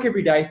had work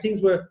every day.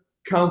 Things were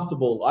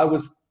comfortable. I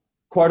was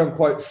quote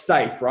unquote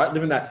safe, right?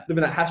 Living that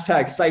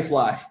hashtag safe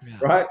life,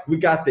 right? We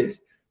got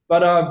this.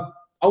 But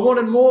I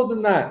wanted more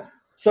than that.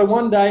 So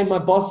one day my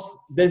boss,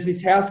 there's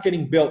this house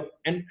getting built,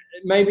 and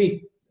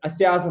maybe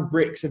 1,000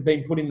 bricks have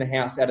been put in the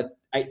house out of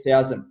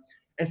 8,000.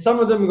 And some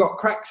of them got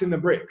cracks in the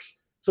bricks.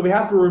 So we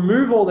have to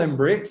remove all them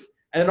bricks,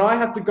 and then I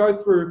have to go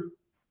through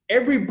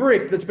every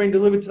brick that's been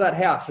delivered to that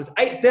house. There's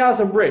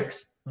 8,000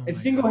 bricks. And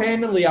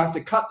single-handedly, I have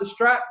to cut the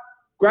strap,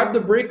 grab the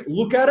brick,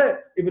 look at it.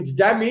 If it's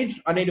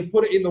damaged, I need to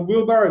put it in the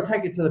wheelbarrow,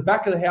 take it to the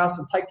back of the house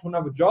and take to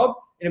another job.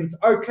 And if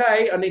it's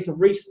okay, I need to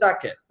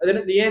restack it. And then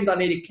at the end, I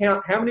need to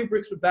count how many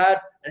bricks were bad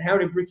and how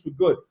many bricks were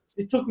good.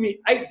 This took me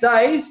 8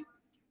 days,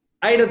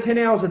 8 or 10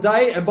 hours a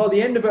day. And by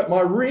the end of it,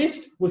 my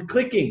wrist was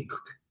clicking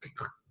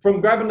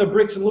from grabbing the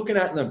bricks and looking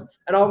at them.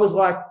 And I was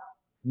like,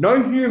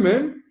 no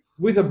human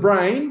with a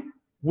brain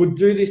would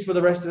do this for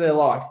the rest of their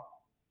life.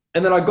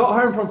 And then I got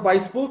home from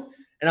Facebook,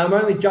 and I'm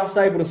only just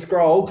able to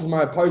scroll because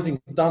my opposing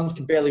thumbs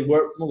can barely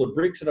work from all the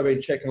bricks that I've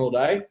been checking all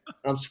day. And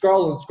I'm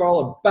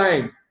scrolling,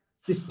 bang.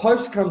 This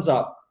post comes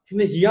up from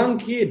this young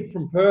kid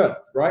from Perth,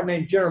 right,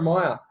 named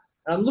Jeremiah.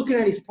 And I'm looking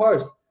at his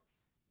post.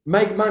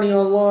 Make money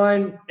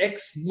online,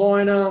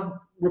 ex-miner,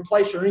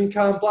 replace your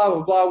income, blah,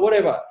 blah, blah,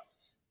 whatever.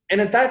 And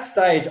at that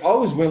stage, I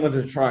was willing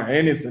to try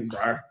anything,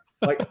 bro.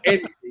 Like,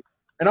 anything.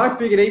 And I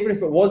figured even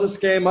if it was a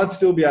scam, I'd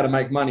still be able to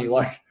make money.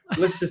 Like,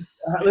 let's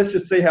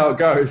just see how it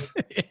goes.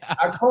 Yeah.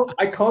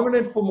 I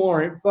commented for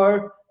more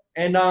info,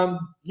 and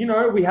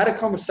we had a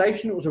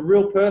conversation. It was a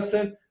real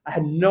person. I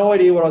had no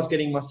idea what I was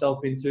getting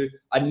myself into.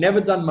 I'd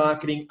never done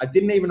marketing. I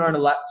didn't even own a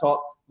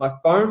laptop. My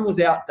phone was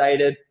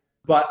outdated,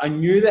 but I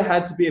knew there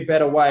had to be a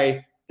better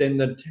way than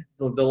the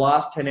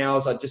last 10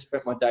 hours I just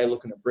spent my day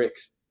looking at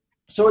bricks.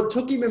 So it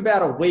took him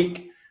about a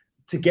week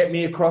to get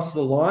me across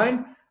the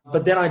line,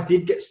 but then I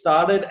did get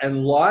started,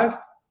 and life,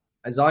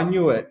 as I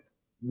knew it,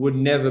 would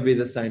never be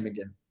the same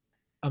again.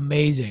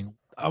 Amazing.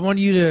 I want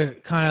you to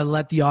kind of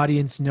let the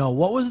audience know,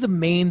 what was the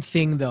main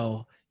thing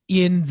though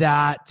in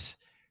that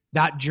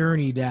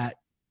journey, that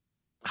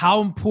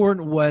how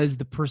important was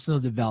the personal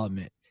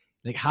development?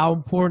 Like, how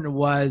important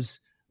was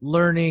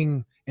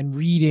learning and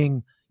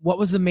reading? What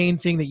was the main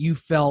thing that you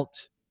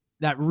felt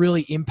that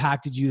really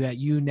impacted you, that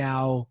you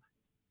now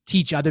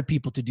teach other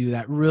people to do,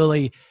 that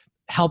really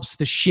helps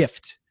the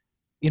shift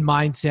in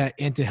mindset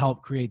and to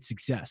help create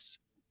success?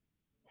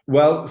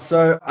 Well,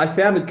 so I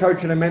found a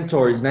coach and a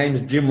mentor. His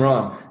name's Jim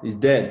Rohn. He's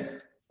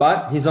dead.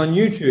 but he's on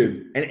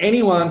YouTube, and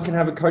anyone can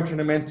have a coach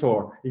and a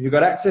mentor. If you've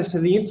got access to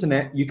the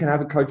internet, you can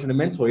have a coach and a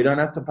mentor. You don't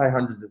have to pay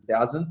hundreds of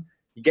thousands.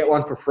 You get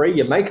one for free,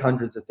 you make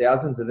hundreds of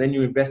thousands, and then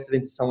you invest it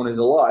into someone who's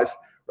alive,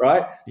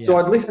 right? Yeah. So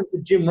I'd listen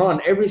to Jim Rohn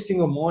every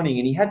single morning,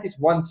 and he had this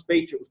one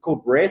speech. It was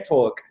called Rare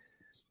Talk,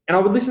 and I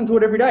would listen to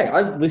it every day.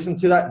 I've listened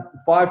to that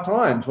 5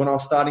 times when I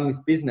was starting this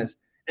business.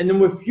 And there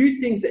were a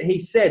few things that he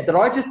said that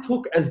I just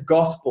took as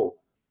gospel.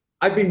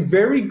 I've been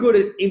very good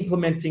at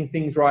implementing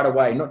things right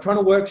away, not trying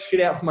to work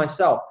shit out for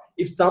myself.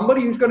 If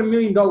somebody who's got $1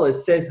 million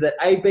says that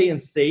A, B, and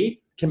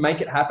C can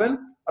make it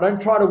happen, I don't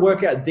try to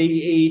work out D,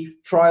 E,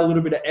 try a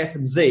little bit of F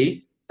and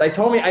Z. They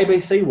told me A, B,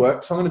 C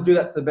works, so I'm going to do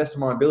that to the best of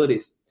my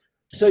abilities.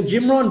 So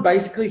Jim Rohn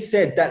basically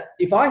said that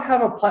if I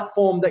have a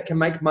platform that can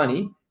make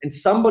money and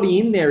somebody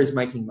in there is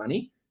making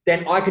money,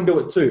 then I can do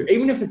it too.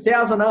 Even if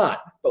 1,000 aren't,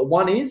 but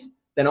one is,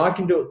 then I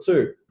can do it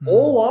too.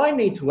 All I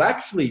need to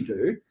actually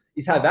do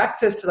is have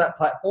access to that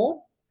platform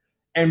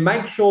and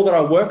make sure that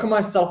I work on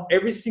myself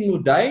every single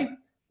day,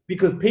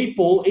 because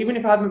people, even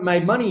if I haven't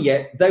made money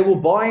yet, they will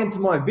buy into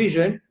my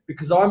vision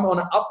because I'm on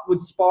an upward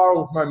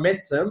spiral of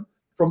momentum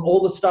from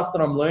all the stuff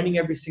that I'm learning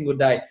every single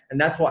day. And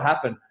that's what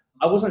happened.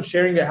 I wasn't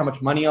sharing about how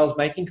much money I was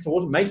making because I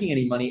wasn't making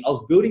any money. I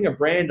was building a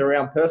brand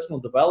around personal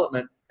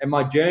development and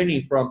my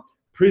journey from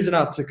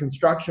prisoner to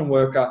construction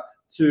worker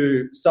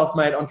to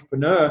self-made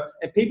entrepreneur,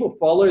 and people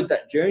followed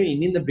that journey.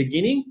 And in the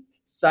beginning,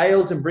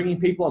 sales and bringing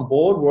people on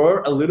board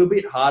were a little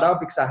bit harder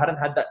because I hadn't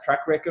had that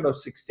track record of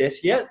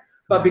success yet.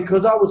 But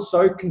because I was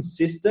so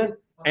consistent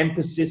and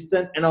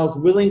persistent, and I was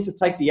willing to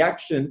take the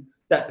action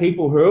that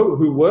people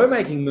who were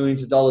making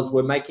millions of dollars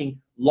were making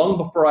long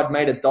before I'd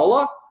made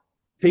 $1,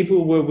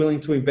 people were willing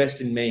to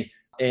invest in me.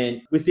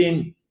 And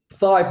within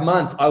 5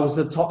 months, I was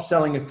the top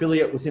selling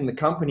affiliate within the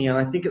company. And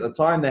I think at the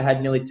time they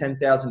had nearly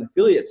 10,000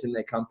 affiliates in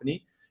their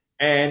company.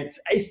 And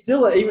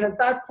still, even at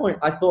that point,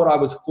 I thought I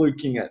was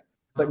fluking it.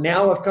 But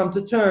now I've come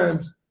to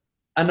terms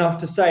enough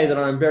to say that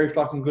I'm very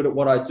fucking good at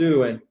what I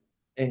do, and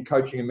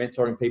coaching and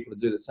mentoring people to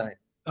do the same.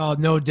 Oh,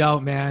 no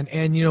doubt, man.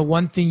 And,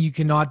 one thing you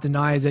cannot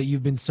deny is that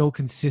you've been so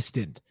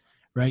consistent,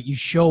 right? You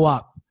show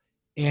up,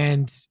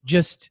 and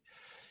just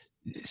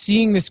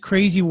seeing this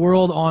crazy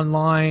world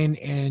online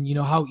and,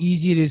 how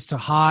easy it is to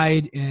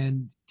hide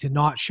and to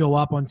not show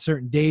up on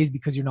certain days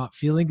because you're not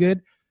feeling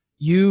good.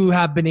 You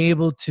have been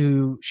able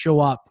to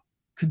show up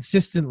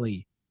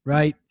consistently,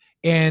 right?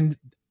 And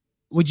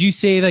would you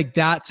say like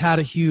that's had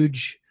a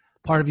huge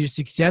part of your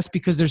success?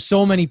 Because there's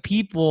so many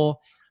people,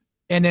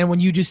 and then when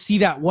you just see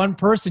that one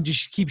person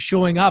just keep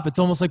showing up, it's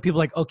almost like people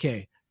are like,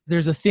 okay,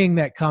 there's a thing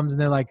that comes and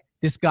they're like,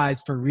 this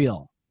guy's for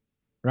real,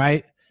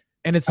 right?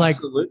 And it's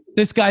Absolutely. Like,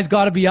 this guy's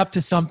got to be up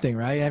to something,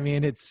 right? I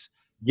mean, it's...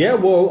 Yeah,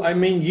 well, I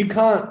mean, you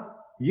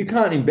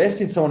can't invest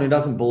in someone who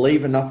doesn't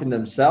believe enough in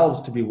themselves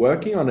to be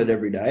working on it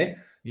every day.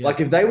 Yeah.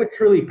 Like if they were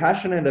truly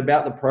passionate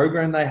about the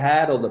program they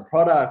had, or the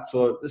products,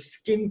 or the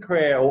skin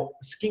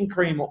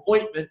cream or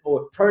ointment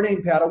or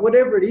protein powder,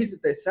 whatever it is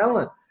that they're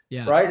selling,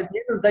 right? At the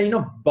end of the day, you're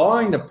not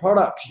buying the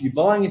products. You're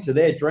buying into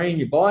their dream.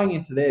 You're buying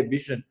into their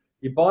vision.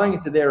 You're buying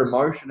into their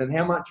emotion, and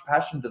how much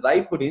passion do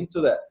they put into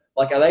that?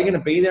 Like, are they going to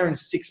be there in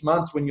 6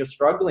 months when you're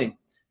struggling?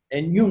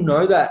 And you'll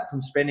know that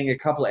from spending a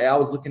couple of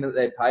hours looking at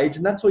their page,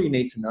 and that's all you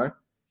need to know.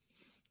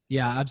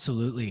 Yeah,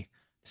 absolutely.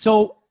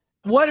 So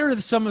what are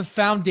some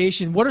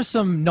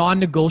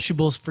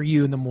non-negotiables for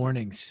you in the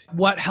mornings?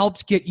 What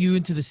helps get you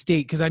into the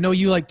state? Because I know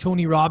you like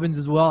Tony Robbins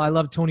as well. I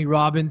love Tony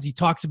Robbins. He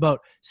talks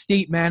about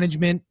state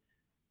management.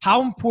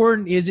 How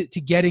important is it to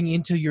getting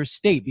into your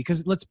state?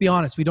 Because let's be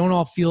honest, we don't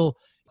all feel,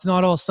 it's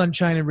not all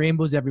sunshine and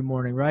rainbows every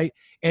morning, right?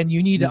 And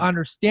you need to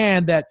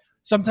understand that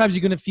sometimes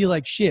you're going to feel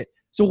like shit.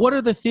 So what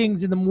are the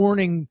things in the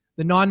morning,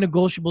 the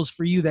non-negotiables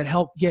for you that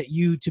help get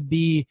you to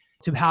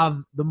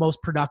have the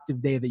most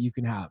productive day that you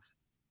can have?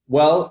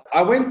 Well,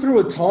 I went through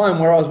a time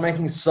where I was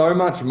making so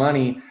much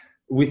money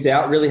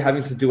without really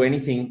having to do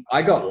anything.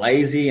 I got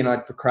lazy and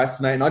I'd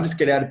procrastinate, and I'd just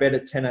get out of bed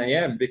at 10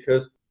 a.m.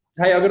 because,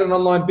 hey, I've got an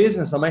online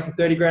business. I'm making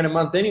 30 grand a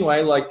month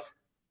anyway. Like,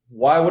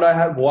 why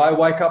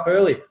wake up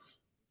early?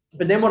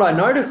 But then what I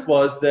noticed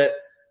was that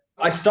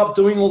I stopped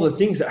doing all the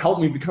things that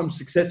helped me become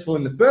successful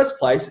in the first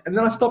place, and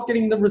then I stopped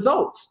getting the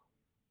results.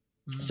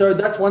 So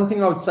that's one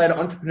thing I would say to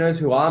entrepreneurs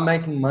who are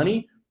making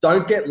money.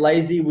 Don't get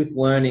lazy with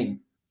learning.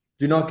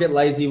 Do not get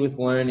lazy with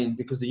learning,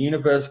 because the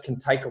universe can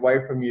take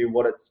away from you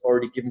what it's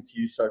already given to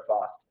you so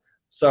fast.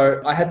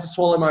 So I had to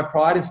swallow my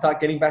pride and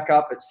start getting back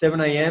up at 7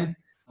 a.m.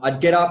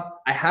 I'd get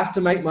up. I have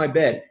to make my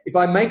bed. If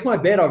I make my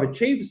bed, I've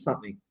achieved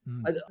something.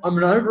 I'm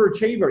an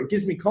overachiever. It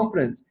gives me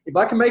confidence. If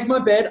I can make my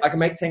bed, I can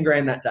make 10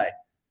 grand that day.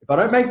 If I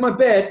don't make my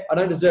bed, I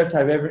don't deserve to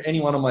have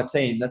anyone on my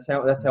team. That's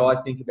how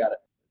I think about it.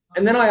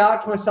 And then I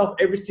ask myself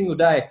every single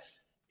day,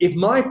 if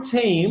my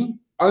team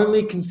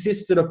only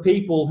consisted of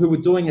people who were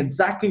doing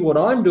exactly what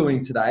I'm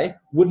doing today,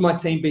 would my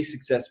team be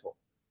successful?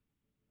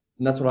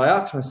 And that's what I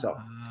ask myself.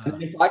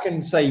 And if I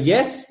can say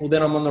yes, well,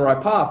 then I'm on the right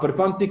path. But if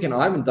I'm thinking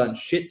I haven't done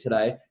shit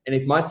today, and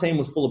if my team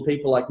was full of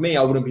people like me,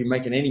 I wouldn't be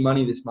making any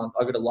money this month.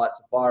 I've got to light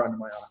some fire under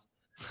my ass.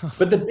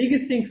 But the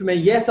biggest thing for me,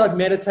 yes, I've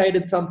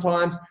meditated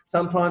sometimes.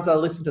 Sometimes I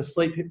listen to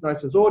sleep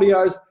hypnosis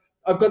audios.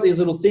 I've got these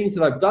little things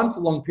that I've done for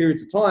long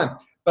periods of time,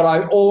 but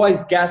I always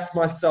gas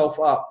myself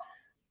up.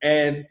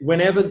 And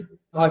whenever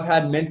I've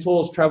had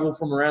mentors travel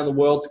from around the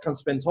world to come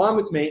spend time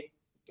with me,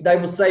 they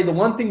will say the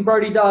one thing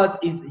Brody does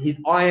is his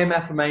I am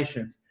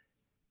affirmations.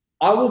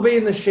 I will be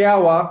in the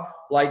shower,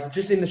 like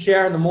just in the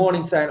shower in the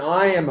morning saying,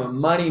 I am a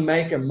money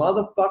maker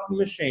motherfucking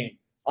machine.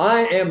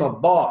 I am a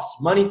boss.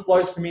 Money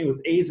flows to me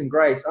with ease and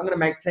grace. I'm going to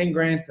make 10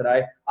 grand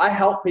today. I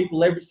help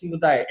people every single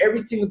day.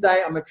 Every single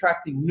day, I'm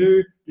attracting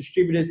new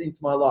distributors into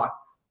my life.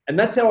 And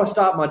that's how I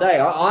start my day.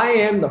 I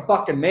am the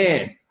fucking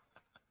man.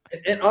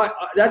 And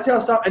that's how I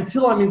start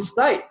until I'm in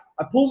state.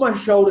 I pull my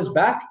shoulders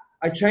back.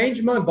 I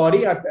change my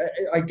body.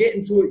 I get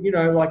into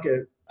it, like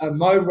a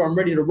mode where I'm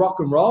ready to rock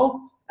and roll.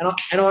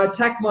 And I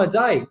attack my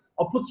day.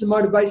 I'll put some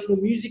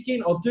motivational music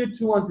in. I'll do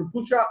 200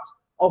 push-ups.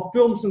 I'll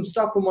film some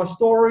stuff for my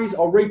stories.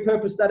 I'll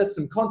repurpose that as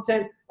some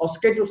content. I'll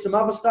schedule some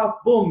other stuff.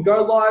 Boom,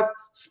 go live,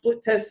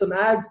 split test some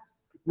ads,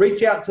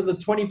 reach out to the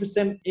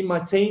 20% in my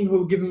team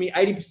who are giving me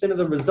 80% of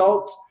the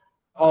results.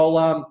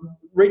 I'll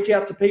reach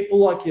out to people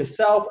like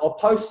yourself. I'll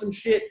post some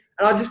shit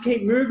and I just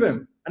keep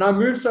moving. And I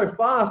move so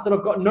fast that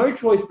I've got no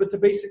choice but to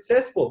be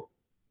successful.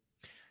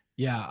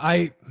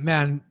 Yeah,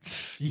 man,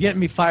 you're getting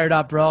me fired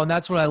up, bro. And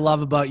that's what I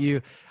love about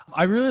you.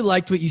 I really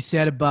liked what you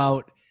said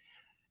about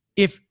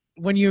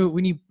when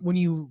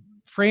you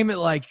frame it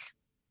like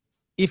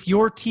if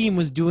your team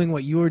was doing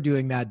what you were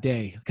doing that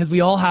day, because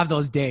we all have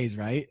those days,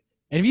 right?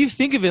 And if you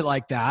think of it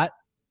like that,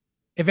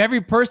 if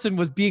every person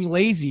was being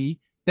lazy,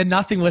 then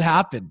nothing would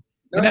happen.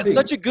 And that's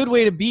such a good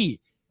way to be.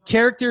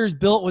 Character is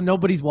built when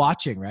nobody's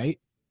watching, right?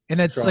 And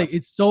that's right. Like,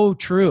 it's so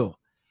true.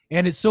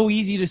 And it's so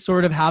easy to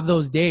sort of have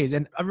those days.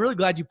 And I'm really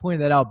glad you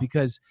pointed that out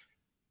because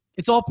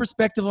it's all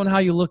perspective on how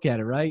you look at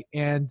it, right?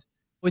 And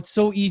it's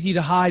so easy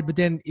to hide. But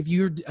then if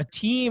you're a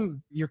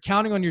team, you're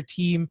counting on your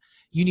team,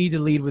 you need to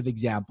lead with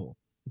example.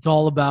 It's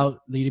all about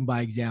leading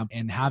by example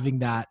and having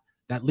that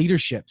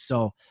leadership.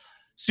 So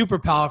super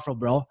powerful,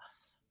 bro.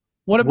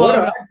 What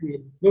about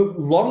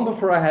long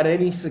before I had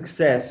any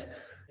success,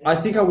 I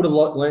think I would have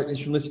learned this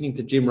from listening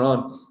to Jim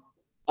Rohn.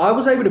 I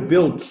was able to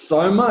build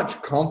so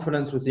much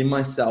confidence within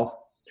myself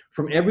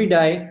from every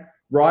day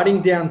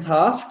writing down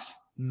tasks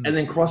and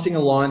then crossing a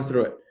line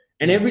through it.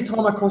 And every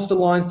time I crossed a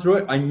line through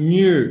it, I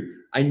knew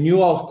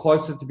I was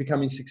closer to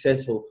becoming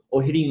successful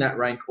or hitting that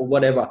rank or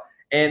whatever.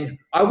 And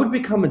I would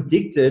become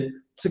addicted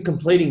to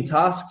completing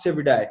tasks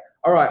every day.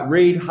 All right,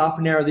 read half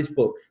an hour of this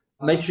book.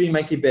 Make sure you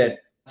make your bed.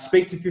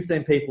 Speak to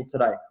 15 people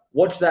today.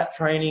 Watch that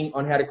training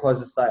on how to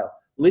close a sale.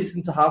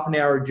 Listen to half an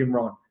hour of Jim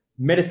Rohn.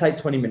 Meditate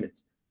 20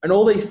 minutes. And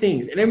all these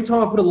things. And every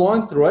time I put a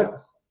line through it,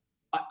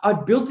 I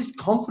built this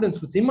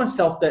confidence within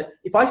myself that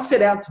if I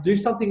set out to do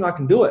something, I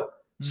can do it.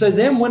 So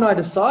then when I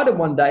decided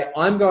one day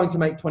I'm going to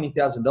make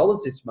 $20,000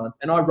 this month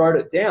and I wrote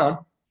it down,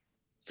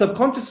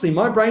 subconsciously,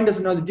 my brain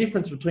doesn't know the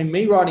difference between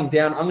me writing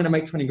down, I'm going to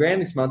make 20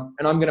 grand this month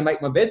and I'm going to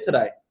make my bed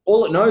today.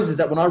 All it knows is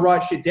that when I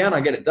write shit down, I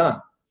get it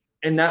done.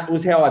 And that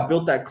was how I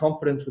built that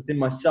confidence within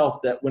myself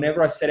that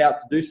whenever I set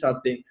out to do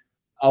something,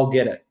 I'll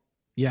get it.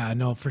 Yeah,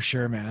 no, for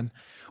sure, man.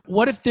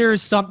 What if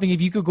there's something,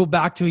 if you could go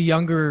back to a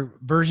younger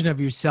version of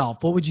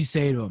yourself, what would you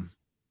say to him?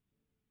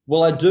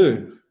 Well, I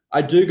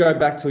do go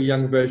back to a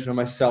younger version of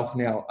myself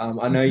now.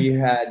 I know you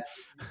had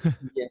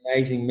the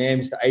amazing man,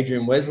 Mr.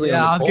 Adrian Wesley.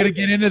 Yeah, I was going to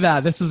get into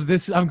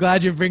that. I'm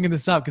glad you're bringing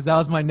this up because that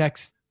was my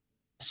next.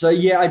 So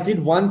yeah, I did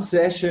one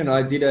session.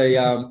 I did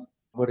a,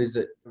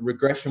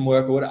 regression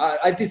work or what.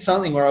 I did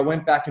something where I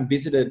went back and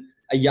visited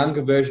a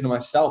younger version of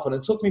myself. And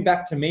it took me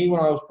back to me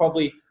when I was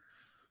probably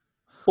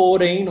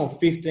 14 or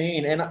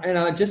 15. And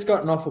I just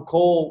gotten off a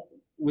call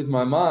with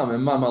my mom.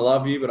 And mom, I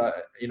love you, but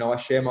I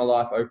share my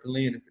life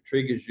openly. And if it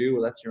triggers you,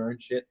 well, that's your own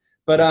shit.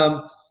 But,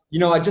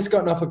 I just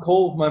gotten off a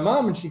call with my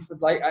mom and she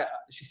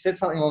said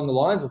something along the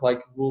lines of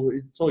like, well,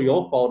 it's all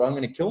your fault. I'm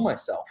going to kill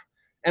myself.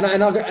 And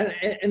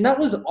that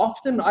was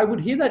often, I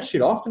would hear that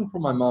shit often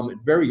from my mom at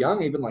very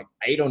young, even like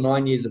 8 or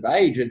 9 years of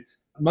age. And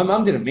my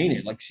mom didn't mean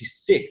it. Like, she's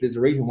sick. There's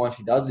a reason why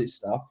she does this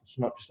stuff. She's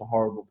not just a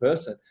horrible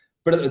person.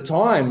 But at the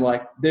time,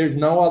 like, there's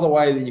no other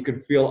way that you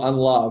could feel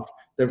unloved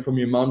than from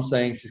your mom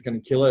saying she's going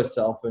to kill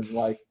herself and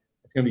like,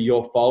 it's going to be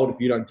your fault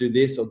if you don't do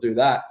this or do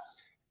that.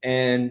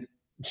 And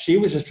she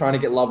was just trying to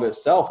get love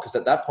herself because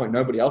at that point,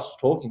 nobody else was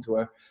talking to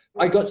her.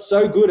 I got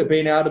so good at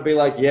being able to be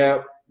like, yeah,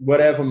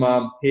 whatever,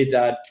 mom, here,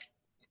 dad,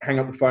 hang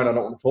up the phone, I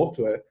don't want to talk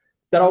to her,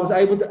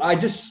 that I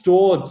just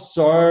stored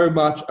so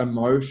much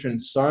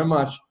emotion, so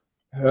much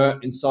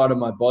hurt inside of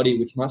my body,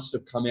 which must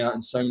have come out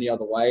in so many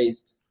other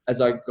ways as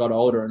I got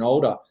older and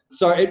older.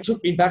 So it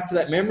took me back to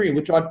that memory,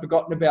 which I'd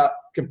forgotten about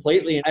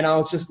completely. And I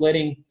was just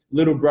letting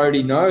little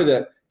Brody know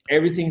that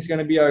everything's going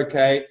to be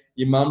okay.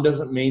 Your mum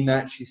doesn't mean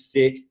that. She's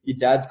sick. Your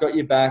dad's got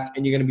your back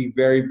and you're going to be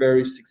very,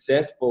 very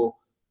successful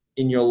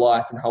in your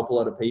life and help a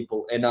lot of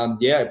people. And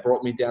it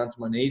brought me down to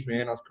my knees,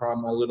 man. I was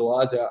crying my little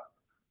eyes out.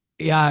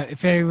 Yeah,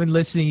 if anyone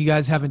listening, you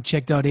guys haven't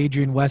checked out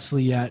Adrian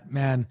Wesley yet,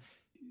 man,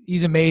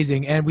 he's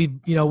amazing. And we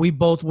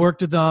both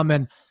worked with him.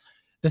 And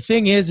the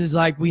thing is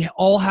like we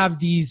all have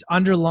these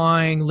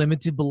underlying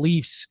limited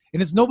beliefs,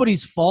 and it's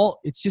nobody's fault.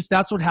 It's just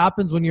that's what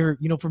happens when you're,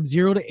 from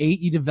 0 to 8,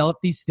 you develop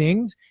these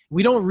things.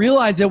 We don't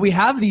realize that we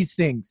have these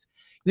things.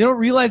 They don't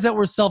realize that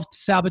we're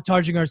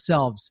self-sabotaging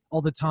ourselves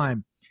all the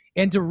time.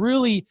 And to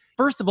really,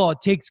 first of all,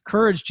 it takes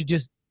courage to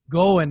just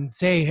go and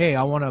say, hey,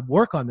 I want to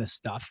work on this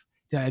stuff,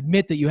 to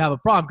admit that you have a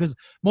problem, because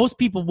most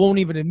people won't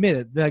even admit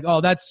it. They're like,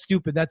 oh, that's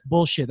stupid. That's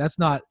bullshit. That's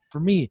not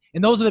for me.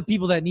 And those are the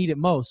people that need it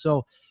most.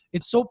 So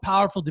it's so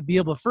powerful to be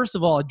able to, first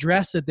of all,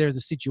 address that there's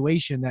a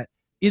situation that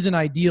isn't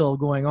ideal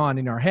going on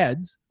in our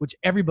heads, which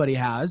everybody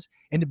has,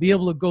 and to be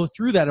able to go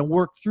through that and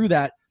work through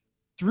that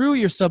through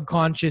your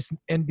subconscious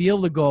and be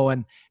able to go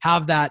and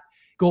have that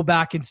go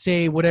back and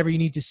say whatever you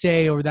need to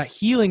say, or that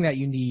healing that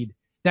you need,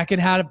 that can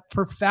have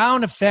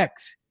profound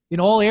effects in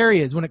all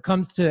areas when it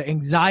comes to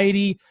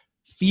anxiety,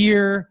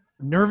 fear,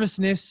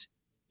 nervousness,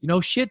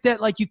 shit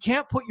that like you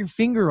can't put your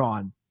finger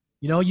on.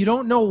 You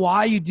don't know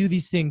why you do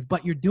these things,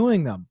 but you're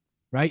doing them.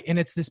 Right. And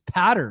it's this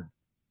pattern.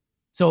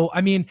 So,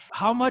 I mean,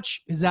 how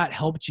much has that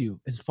helped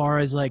you as far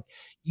as like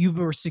you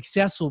were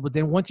successful, but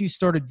then once you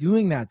started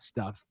doing that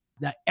stuff,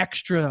 that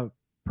extra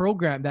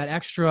program, that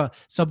extra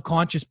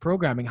subconscious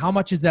programming, how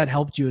much has that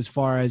helped you as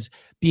far as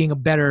being a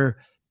better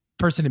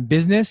person in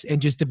business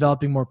and just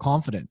developing more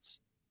confidence?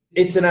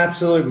 It's an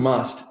absolute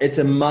must. It's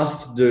a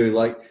must do.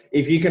 Like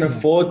if you can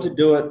afford to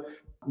do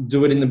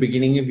it in the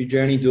beginning of your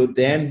journey, do it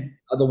then.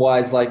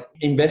 Otherwise, like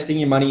investing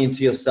your money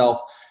into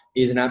yourself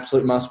is an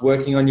absolute must.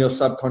 Working on your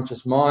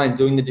subconscious mind,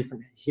 doing the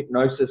different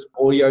hypnosis,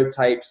 audio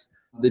tapes,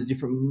 the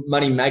different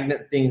money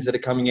magnet things that are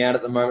coming out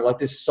at the moment. Like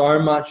there's so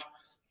much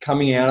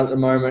coming out at the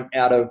moment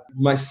out of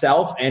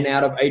myself and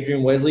out of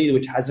Adrian Wesley,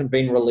 which hasn't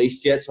been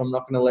released yet. So I'm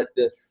not going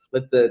to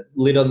let the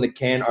lid on the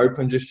can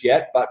open just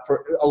yet. But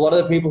for a lot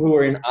of the people who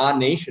are in our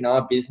niche and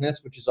our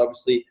business, which is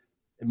obviously,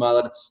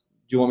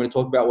 do you want me to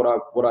talk about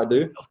what I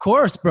do? Of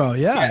course, bro.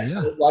 Yeah.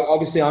 So, like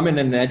obviously I'm an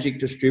Enagic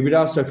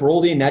distributor. So for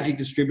all the Enagic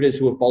distributors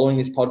who are following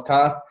this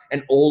podcast,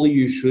 and all of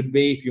you should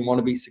be, if you want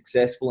to be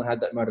successful and have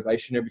that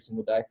motivation every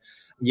single day.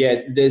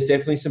 Yeah, there's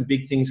definitely some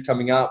big things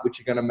coming up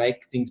which are going to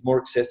make things more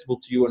accessible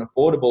to you and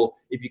affordable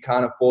if you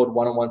can't afford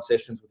one-on-one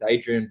sessions with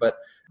Adrian. But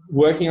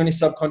working on your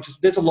subconscious,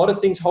 there's a lot of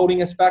things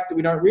holding us back that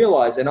we don't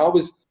realize. And I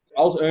was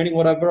earning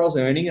whatever I was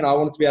earning, and I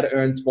wanted to be able to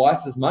earn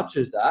twice as much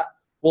as that.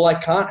 Well, I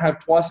can't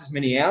have twice as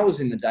many hours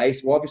in the day,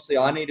 so obviously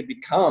I need to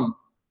become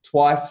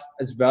twice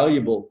as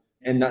valuable,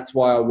 and that's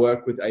why I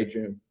work with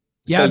Adrian.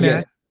 Yeah, so, man.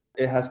 yes,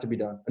 it has to be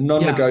done.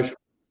 Non-negotiable.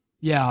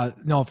 Yeah,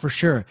 no, for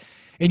sure.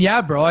 And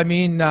yeah, bro, I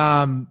mean,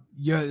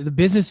 the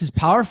business is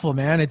powerful,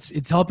 man.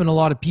 It's helping a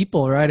lot of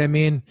people, right? I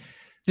mean,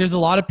 there's a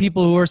lot of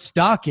people who are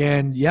stuck,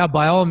 and yeah,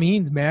 by all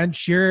means, man,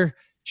 share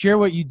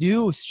what you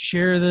do,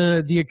 share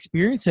the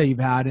experience that you've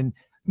had, and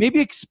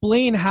maybe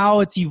explain how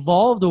it's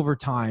evolved over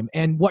time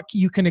and what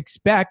you can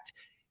expect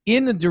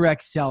in the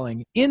direct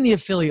selling, in the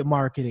affiliate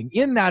marketing,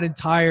 in that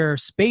entire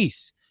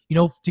space,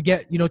 to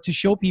get, to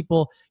show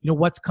people,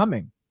 what's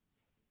coming.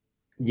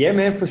 Yeah,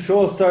 man, for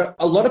sure. So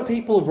a lot of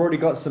people have already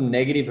got some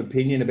negative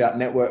opinion about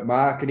network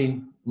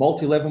marketing,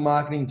 multi-level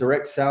marketing,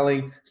 direct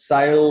selling,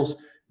 sales.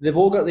 They've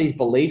all got these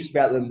beliefs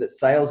about them that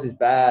sales is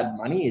bad,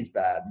 money is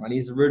bad, money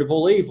is the root of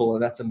all evil.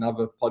 And that's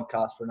another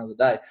podcast for another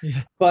day.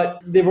 Yeah. But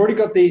they've already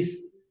got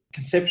these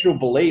conceptual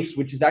beliefs,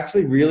 which is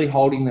actually really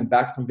holding them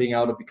back from being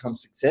able to become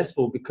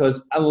successful,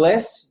 because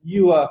unless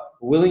you are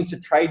willing to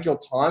trade your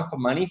time for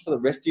money for the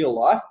rest of your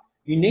life,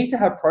 you need to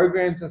have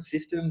programs and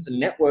systems and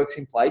networks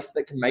in place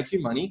that can make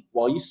you money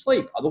while you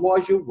sleep.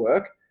 Otherwise, you'll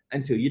work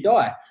until you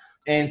die.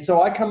 And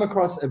so I come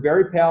across a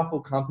very powerful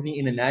company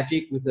in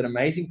Enagic with an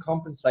amazing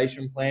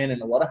compensation plan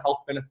and a lot of health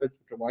benefits,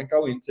 which I won't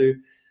go into.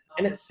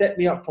 And it set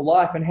me up for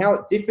life. And how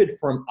it differed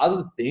from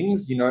other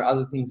things,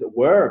 other things that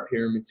were a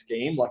pyramid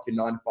scheme, like your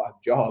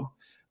 9-to-5 job,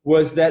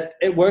 was that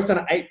it worked on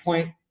an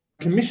 8-point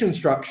commission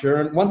structure.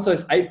 And once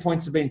those 8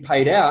 points have been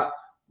paid out,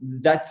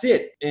 that's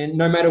it. And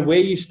no matter where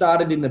you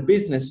started in the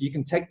business, you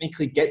can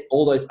technically get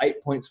all those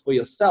 8 points for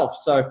yourself.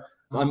 So,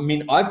 I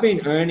mean, I've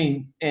been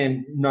earning,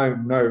 and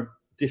no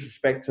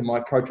disrespect to my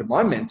coach and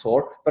my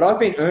mentor, but I've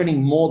been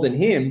earning more than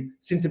him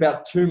since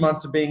about 2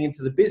 months of being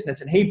into the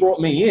business. And he brought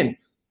me in.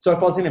 So if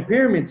I was in a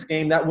pyramid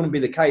scheme, that wouldn't be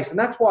the case. And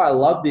that's why I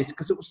love this,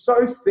 because it was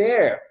so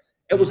fair.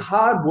 It was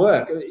hard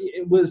work.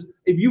 It was,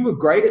 if you were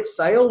great at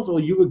sales,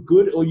 or you were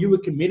good, or you were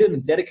committed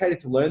and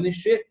dedicated to learn this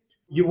shit,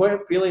 you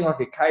weren't feeling like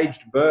a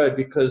caged bird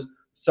because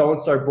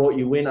so-and-so brought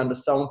you in under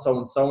so-and-so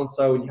and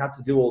so-and-so, and you have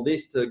to do all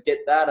this to get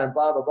that and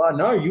blah, blah, blah.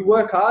 No, you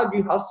work hard,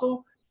 you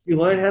hustle, you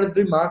learn how to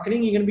do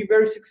marketing, you're going to be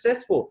very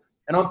successful.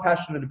 And I'm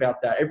passionate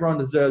about that. Everyone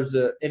deserves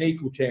an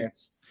equal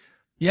chance.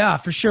 Yeah,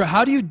 for sure.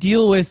 How do you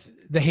deal with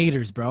the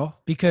haters, bro?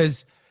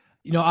 Because,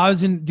 I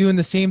was doing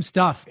the same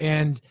stuff,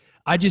 and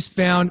I just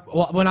found,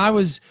 when I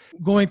was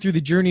going through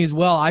the journey as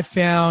well, I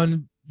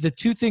found the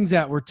two things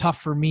that were tough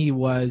for me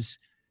was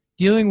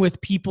dealing with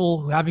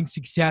people having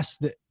success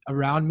that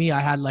around me. I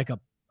had like a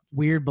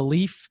weird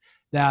belief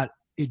that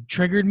it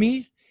triggered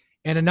me.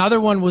 And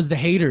another one was the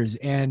haters,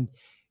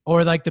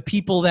 or like the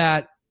people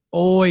that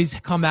always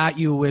come at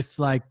you with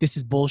like, this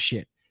is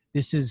bullshit.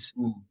 This is,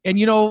 and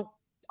you know,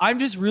 I'm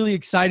just really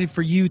excited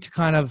for you to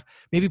kind of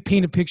maybe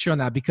paint a picture on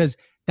that, because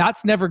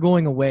that's never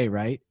going away,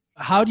 right?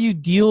 How do you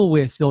deal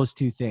with those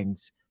two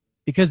things?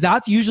 Because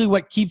that's usually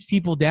what keeps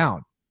people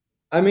down.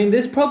 I mean,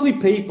 there's probably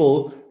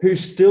people who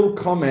still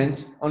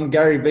comment on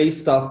Gary Vee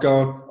stuff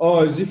going, oh,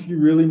 as if you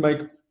really make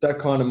that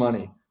kind of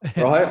money,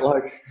 right?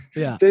 Like,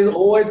 yeah. There's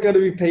always going to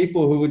be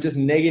people who are just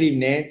negative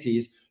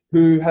Nancy's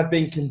who have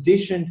been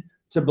conditioned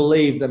to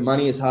believe that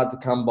money is hard to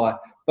come by.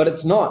 But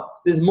it's not.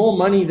 There's more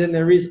money than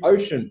there is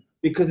ocean,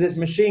 because there's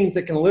machines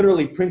that can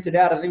literally print it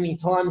out at any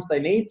time if they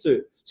need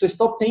to. So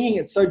stop thinking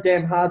it's so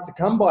damn hard to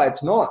come by.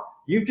 It's not.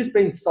 You've just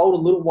been sold a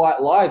little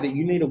white lie that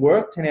you need to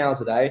work 10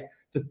 hours a day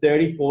for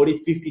 $30, $40,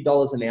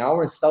 $50 an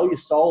hour and sell your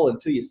soul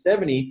until you're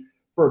 70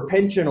 for a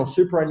pension or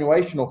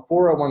superannuation or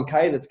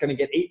 401k that's going to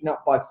get eaten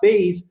up by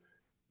fees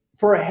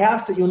for a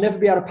house that you'll never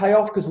be able to pay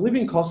off because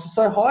living costs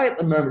are so high at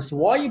the moment. So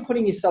why are you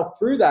putting yourself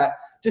through that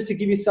just to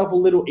give yourself a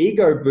little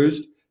ego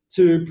boost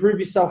to prove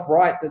yourself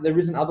right that there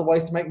isn't other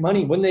ways to make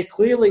money when there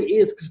clearly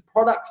is, because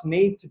products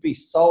need to be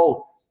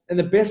sold. And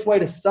the best way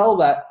to sell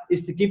that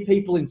is to give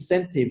people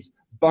incentives,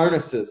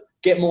 bonuses,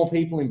 get more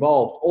people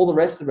involved, all the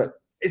rest of it.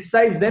 It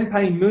saves them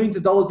paying millions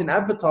of dollars in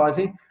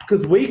advertising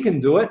because we can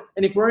do it.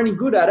 And if we're any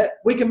good at it,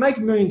 we can make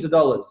millions of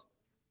dollars.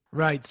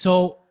 Right.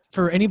 So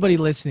for anybody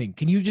listening,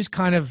 can you just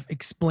kind of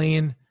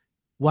explain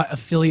what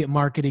affiliate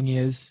marketing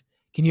is?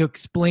 Can you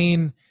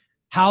explain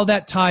how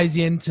that ties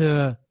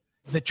into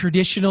the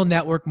traditional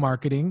network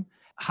marketing,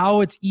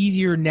 how it's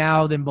easier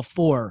now than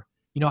before,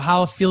 you know,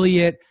 how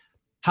affiliate,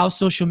 how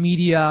social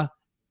media,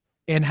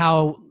 and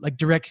how like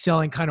direct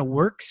selling kind of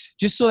works,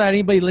 just so that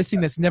anybody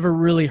listening that's never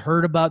really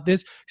heard about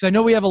this, because I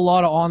know we have a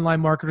lot of online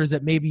marketers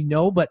that maybe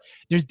know, but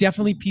there's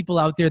definitely people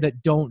out there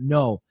that don't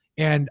know.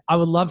 And I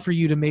would love for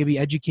you to maybe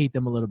educate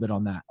them a little bit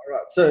on that. All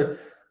right. So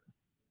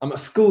I'm a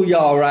school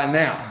y'all right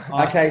now.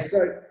 Awesome. Okay.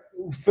 So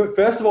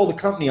first of all, the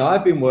company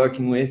I've been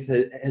working with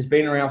has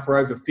been around for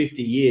over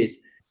 50 years.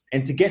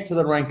 And to get to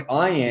the rank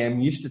I am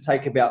used to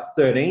take about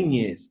 13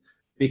 years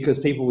because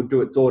people would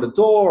do it door to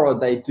door or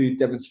they do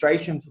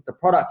demonstrations with the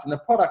products. And the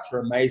products are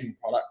amazing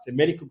products. A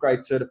medical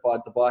grade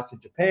certified device in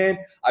Japan.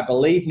 I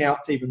believe now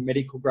it's even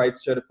medical grade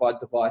certified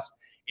device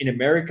in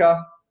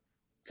America.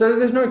 So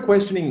there's no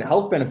questioning the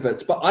health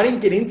benefits. But I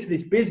didn't get into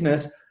this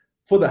business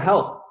for the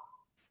health.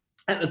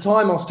 At the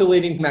time, I was still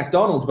eating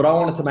McDonald's, but I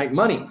wanted to make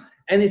money.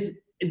 And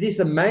this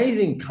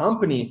amazing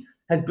company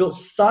has built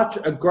such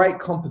a great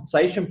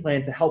compensation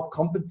plan to help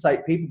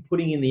compensate people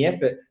putting in the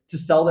effort to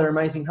sell their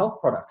amazing health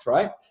products,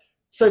 right?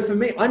 So for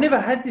me, I never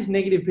had this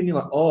negative opinion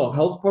like, oh,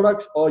 health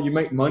products, oh, you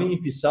make money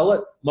if you sell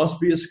it, must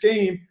be a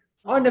scheme.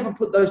 I never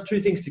put those two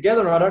things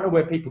together, and I don't know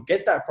where people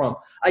get that from.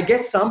 I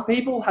guess some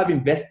people have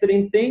invested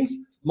in things,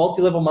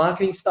 multi-level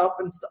marketing stuff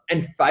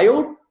and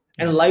failed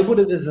and labeled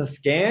it as a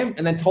scam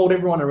and then told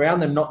everyone around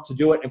them not to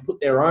do it and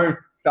put their own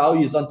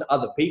failures onto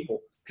other people.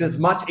 Because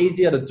it's much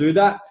easier to do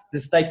that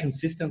than stay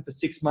consistent for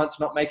 6 months,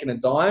 not making a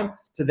dime,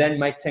 to then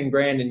make 10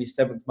 grand in your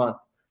 7th month.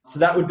 So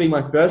that would be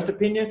my first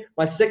opinion.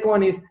 My second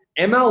one is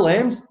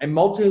MLMs and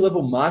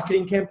multi-level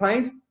marketing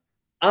campaigns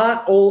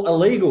aren't all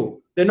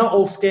illegal. They're not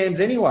all scams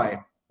anyway.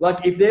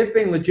 Like if they've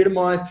been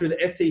legitimized through the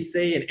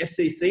FTC and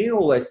FCC and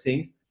all those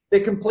things,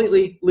 they're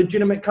completely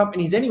legitimate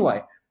companies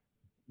anyway.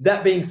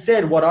 That being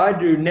said, what I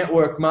do,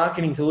 network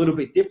marketing, is a little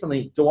bit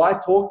differently. Do I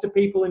talk to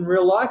people in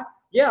real life?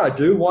 Yeah, I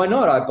do. Why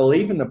not? I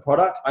believe in the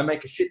product. I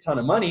make a shit ton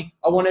of money.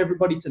 I want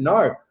everybody to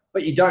know.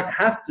 But you don't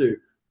have to,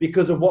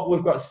 because of what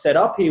we've got set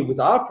up here with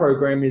our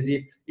program is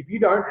if you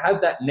don't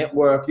have that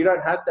network, you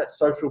don't have that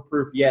social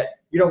proof yet,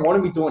 you don't want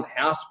to be doing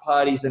house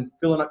parties and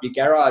filling up your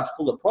garage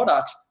full of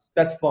products,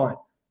 that's fine.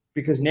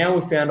 Because now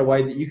we've found a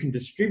way that you can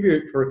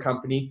distribute for a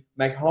company,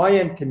 make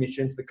high-end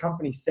commissions. The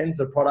company sends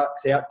the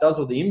products out, does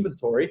all the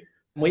inventory.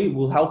 We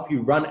will help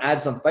you run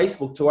ads on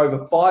Facebook to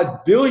over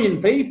 5 billion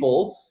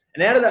people.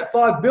 And out of that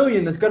 5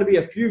 billion, there's got to be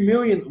a few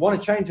million that want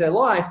to change their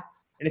life.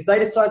 And if they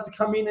decide to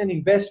come in and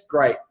invest,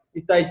 great.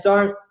 If they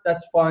don't,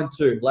 that's fine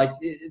too. Like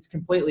it's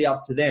completely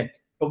up to them.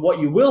 But what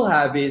you will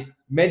have is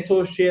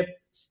mentorship,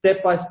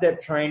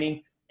 step-by-step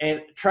training,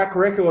 and track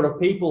record of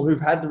people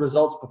who've had the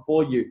results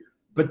before you.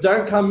 But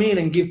don't come in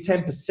and give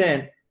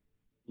 10%,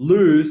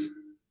 lose,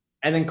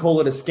 and then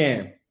call it a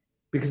scam.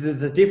 Because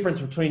there's a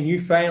difference between you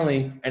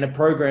failing and a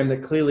program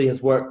that clearly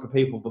has worked for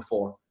people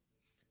before.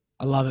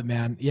 I love it,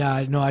 man.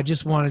 Yeah, no, I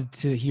just wanted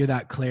to hear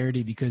that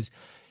clarity because,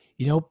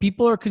 you know,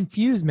 people are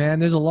confused, man.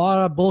 There's a lot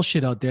of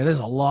bullshit out there. There's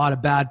a lot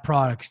of bad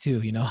products too,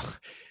 you know.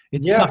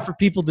 It's tough for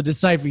people to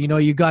decipher. You know,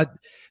 you got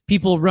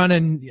people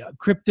running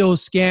crypto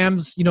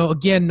scams. You know,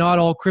 again, not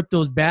all crypto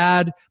is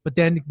bad, but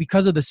then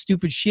because of the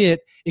stupid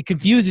shit, it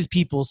confuses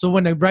people. So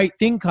when the right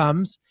thing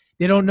comes,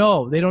 they don't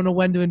know. They don't know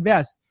when to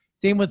invest.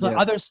 Same with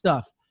other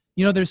stuff.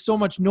 You know, there's so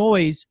much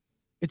noise.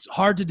 It's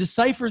hard to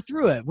decipher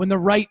through it when the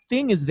right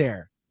thing is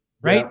there.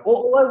 Right. Yeah.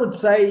 All I would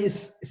say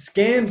is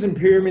scams and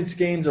pyramid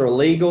schemes are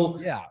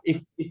illegal. Yeah.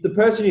 If the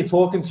person you're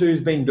talking to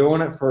has been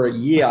doing it for a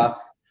year,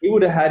 he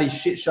would have had his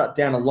shit shut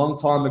down a long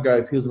time ago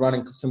if he was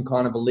running some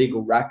kind of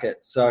illegal racket.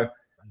 So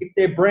If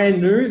they're brand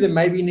new, then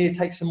maybe you need to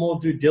take some more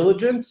due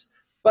diligence.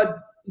 But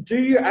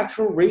do your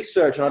actual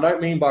research. And I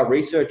don't mean by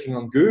researching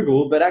on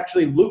Google, but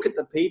actually look at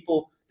the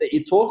people that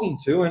you're talking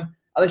to. And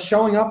are they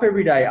showing up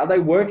every day? Are they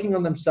working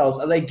on themselves?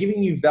 Are they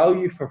giving you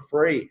value for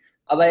free?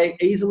 Are they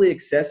easily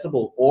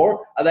accessible?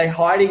 Or are they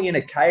hiding in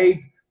a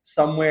cave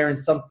somewhere in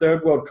some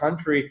third world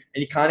country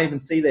and you can't even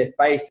see their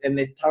face and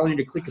they're telling you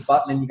to click a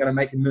button and you're going to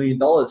make $1 million?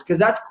 Because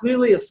that's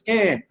clearly a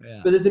scam.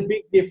 Yeah. But there's a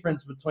big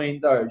difference between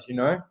those, you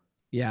know?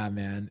 Yeah,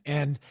 man.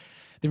 And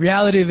the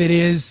reality of it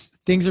is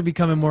things are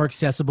becoming more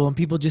accessible and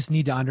people just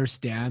need to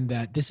understand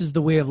that this is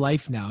the way of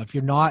life now. If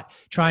you're not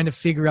trying to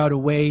figure out a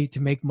way to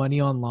make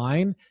money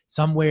online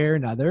some way or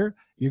another,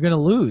 you're going to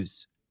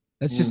lose.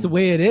 That's just the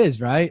way it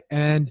is, right?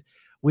 And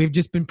we've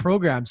just been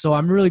programmed. So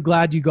I'm really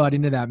glad you got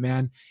into that,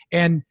 man.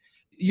 And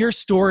your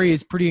story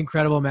is pretty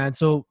incredible, man.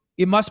 So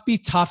it must be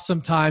tough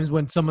sometimes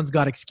when someone's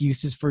got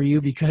excuses for you,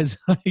 because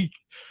like,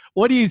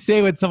 what do you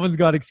say when someone's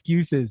got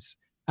excuses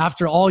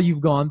after all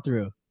you've gone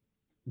through?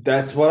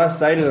 That's what I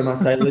say to them. I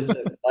say,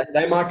 listen, like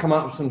they might come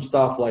up with some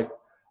stuff like,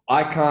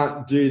 I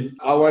won't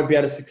be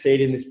able to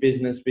succeed in this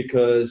business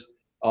because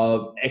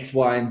of X,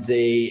 Y, and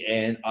Z,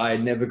 and I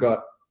never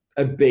got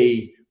a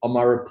B on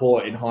my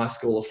report in high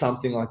school or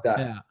something like that.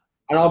 Yeah.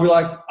 And I'll be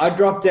like, I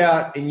dropped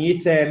out in year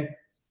 10.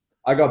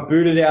 I got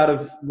booted out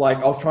of, I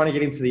was trying to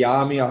get into the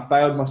army. I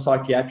failed my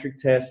psychiatric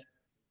test.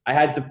 I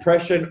had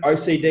depression,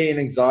 OCD, and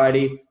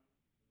anxiety.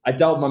 I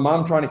dealt with my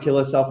mum trying to kill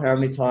herself how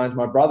many times.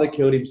 My brother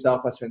killed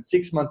himself. I spent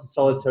 6 months in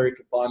solitary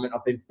confinement.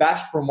 I've been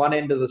bashed from one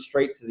end of the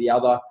street to the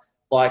other.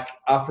 Like,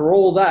 after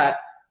all that,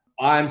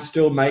 I'm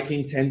still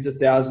making tens of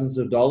thousands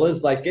of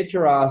dollars. Like, get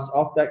your ass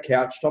off that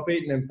couch. Stop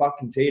eating them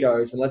fucking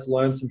Tito's and let's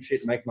learn some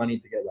shit and make money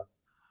together.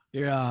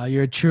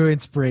 You're a true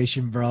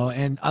inspiration, bro.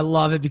 And I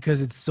love it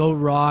because it's so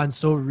raw and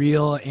so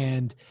real,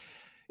 and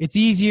it's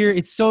easier.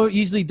 It's so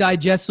easily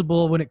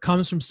digestible when it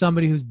comes from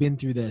somebody who's been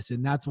through this.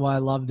 And that's why I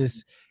love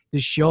this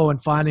show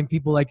and finding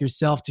people like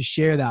yourself to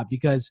share that,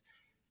 because,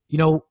 you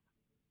know,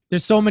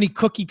 there's so many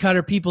cookie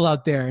cutter people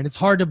out there, and it's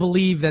hard to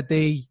believe that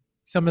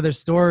some of their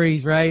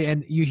stories, right?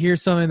 And you hear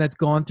someone that's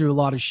gone through a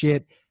lot of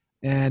shit,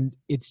 and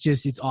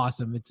it's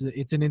awesome.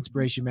 It's an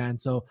inspiration, man.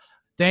 So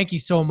thank you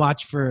so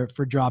much for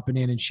dropping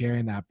in and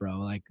sharing that, bro.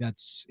 Like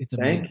it's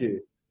amazing. Thank you.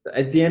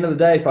 At the end of the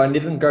day, if I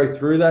didn't go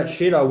through that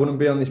shit, I wouldn't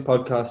be on this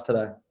podcast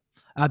today.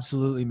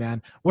 Absolutely,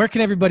 man. Where can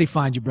everybody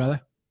find you,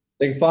 brother?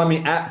 They can find me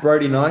at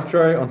Brody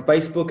Nitro on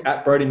Facebook,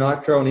 at Brody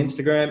Nitro on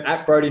Instagram,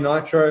 at Brody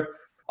Nitro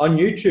on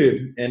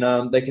YouTube.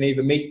 And they can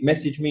either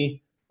message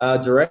me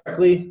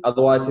directly.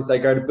 Otherwise, if they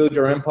go to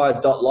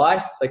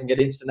buildyourempire.life, they can get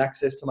instant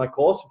access to my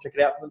course and check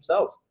it out for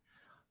themselves.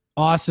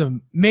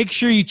 Awesome. Make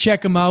sure you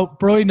check him out.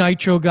 Brody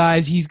Nitro,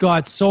 guys. He's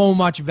got so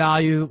much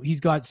value. He's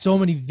got so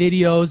many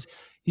videos.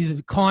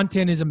 His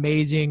content is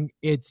amazing.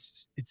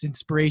 It's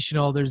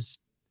inspirational. There's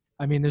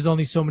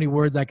only so many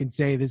words I can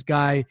say. This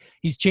guy,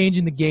 he's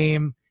changing the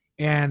game.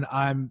 And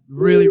I'm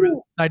really,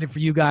 really excited for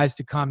you guys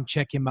to come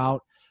check him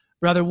out.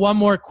 Brother, one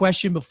more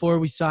question before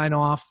we sign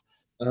off.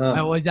 I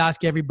always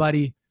ask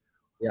everybody,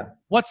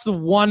 what's the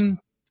one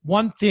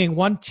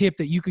tip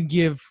that you can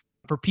give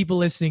for people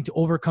listening to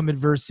overcome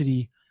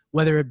adversity,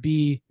 whether it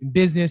be in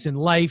business, in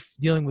life,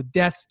 dealing with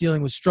deaths,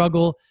 dealing with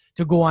struggle,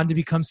 to go on to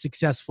become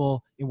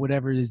successful in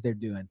whatever it is they're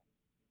doing?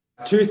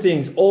 Two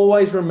things.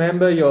 Always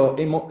remember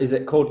is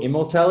it called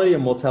immortality or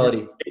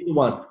mortality? Either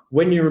one.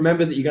 When you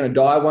remember that you're going to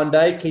die one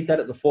day, keep that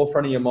at the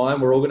forefront of your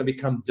mind. We're all going to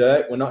become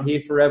dirt. We're not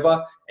here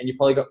forever. And you've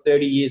probably got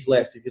 30 years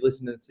left if you're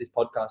listening to this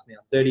podcast now.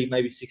 30,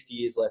 maybe 60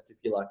 years left if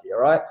you're lucky,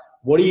 all right?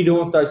 What are you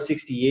doing with those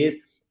 60 years?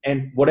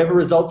 And whatever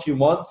results you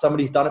want,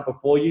 somebody's done it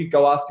before you,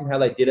 go ask them how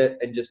they did it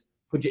and just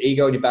put your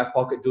ego in your back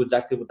pocket, do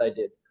exactly what they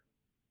did.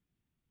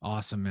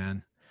 Awesome,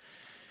 man.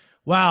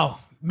 Wow.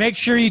 Make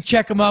sure you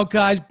check them out,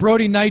 guys.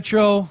 Brody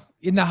Nitro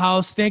in the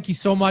house. Thank you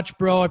so much,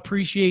 bro. I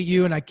appreciate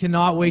you, and I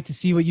cannot wait to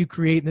see what you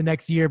create in the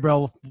next year,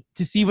 bro.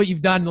 To see what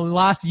you've done in the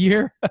last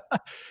year,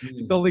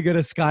 it's only going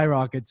to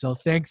skyrocket. So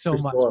thanks so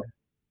much. Sure.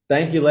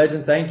 Thank you,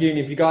 legend. Thank you. And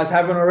if you guys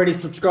haven't already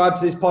subscribed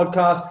to this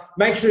podcast,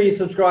 make sure you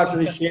subscribe to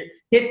this shit.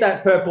 Hit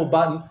that purple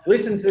button.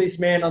 Listen to this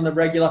man on the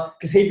regular,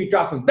 because he'd be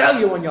dropping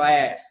value on your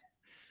ass.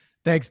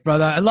 Thanks,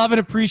 brother. I love and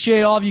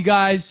appreciate all of you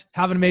guys.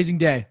 Have an amazing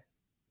day.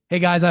 Hey,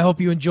 guys, I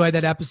hope you enjoyed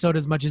that episode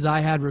as much as I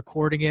had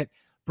recording it.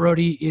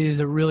 Brody is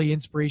a really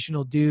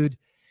inspirational dude.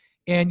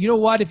 And you know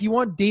what? If you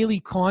want daily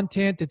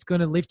content that's going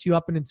to lift you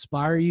up and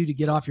inspire you to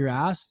get off your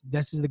ass,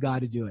 this is the guy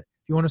to do it.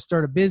 If you want to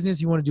start a business,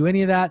 you want to do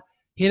any of that,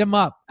 hit him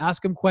up.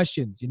 Ask him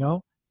questions,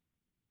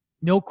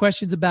 No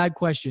question's a bad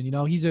question.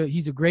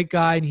 He's a great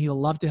guy, and he'll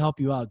love to help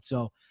you out.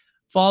 So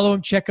follow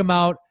him, check him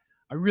out.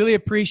 I really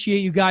appreciate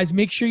you guys.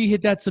 Make sure you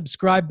hit that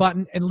subscribe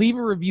button and leave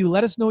a review.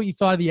 Let us know what you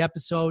thought of the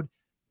episode.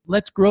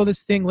 Let's grow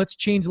this thing. Let's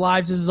change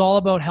lives. This is all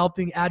about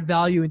helping add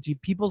value into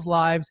people's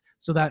lives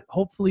so that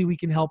hopefully we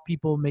can help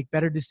people make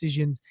better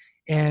decisions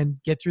and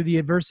get through the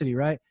adversity,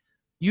 right?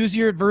 Use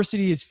your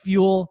adversity as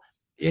fuel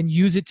and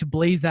use it to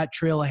blaze that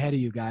trail ahead of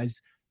you, guys.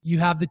 You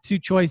have the two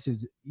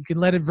choices. You can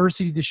let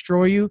adversity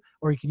destroy you,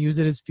 or you can use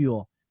it as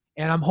fuel.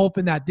 And I'm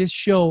hoping that this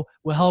show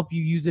will help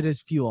you use it as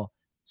fuel.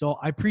 So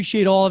I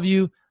appreciate all of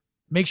you.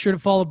 Make sure to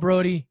follow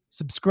Brody,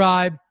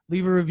 subscribe,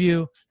 leave a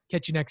review.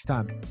 Catch you next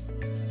time.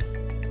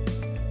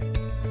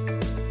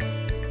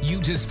 You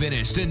just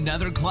finished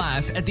another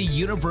class at the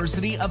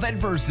University of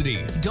Adversity.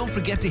 Don't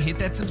forget to hit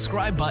that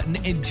subscribe button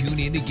and tune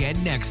in again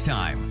next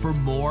time for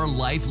more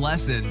life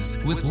lessons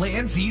with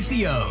Lance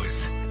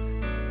ECOs.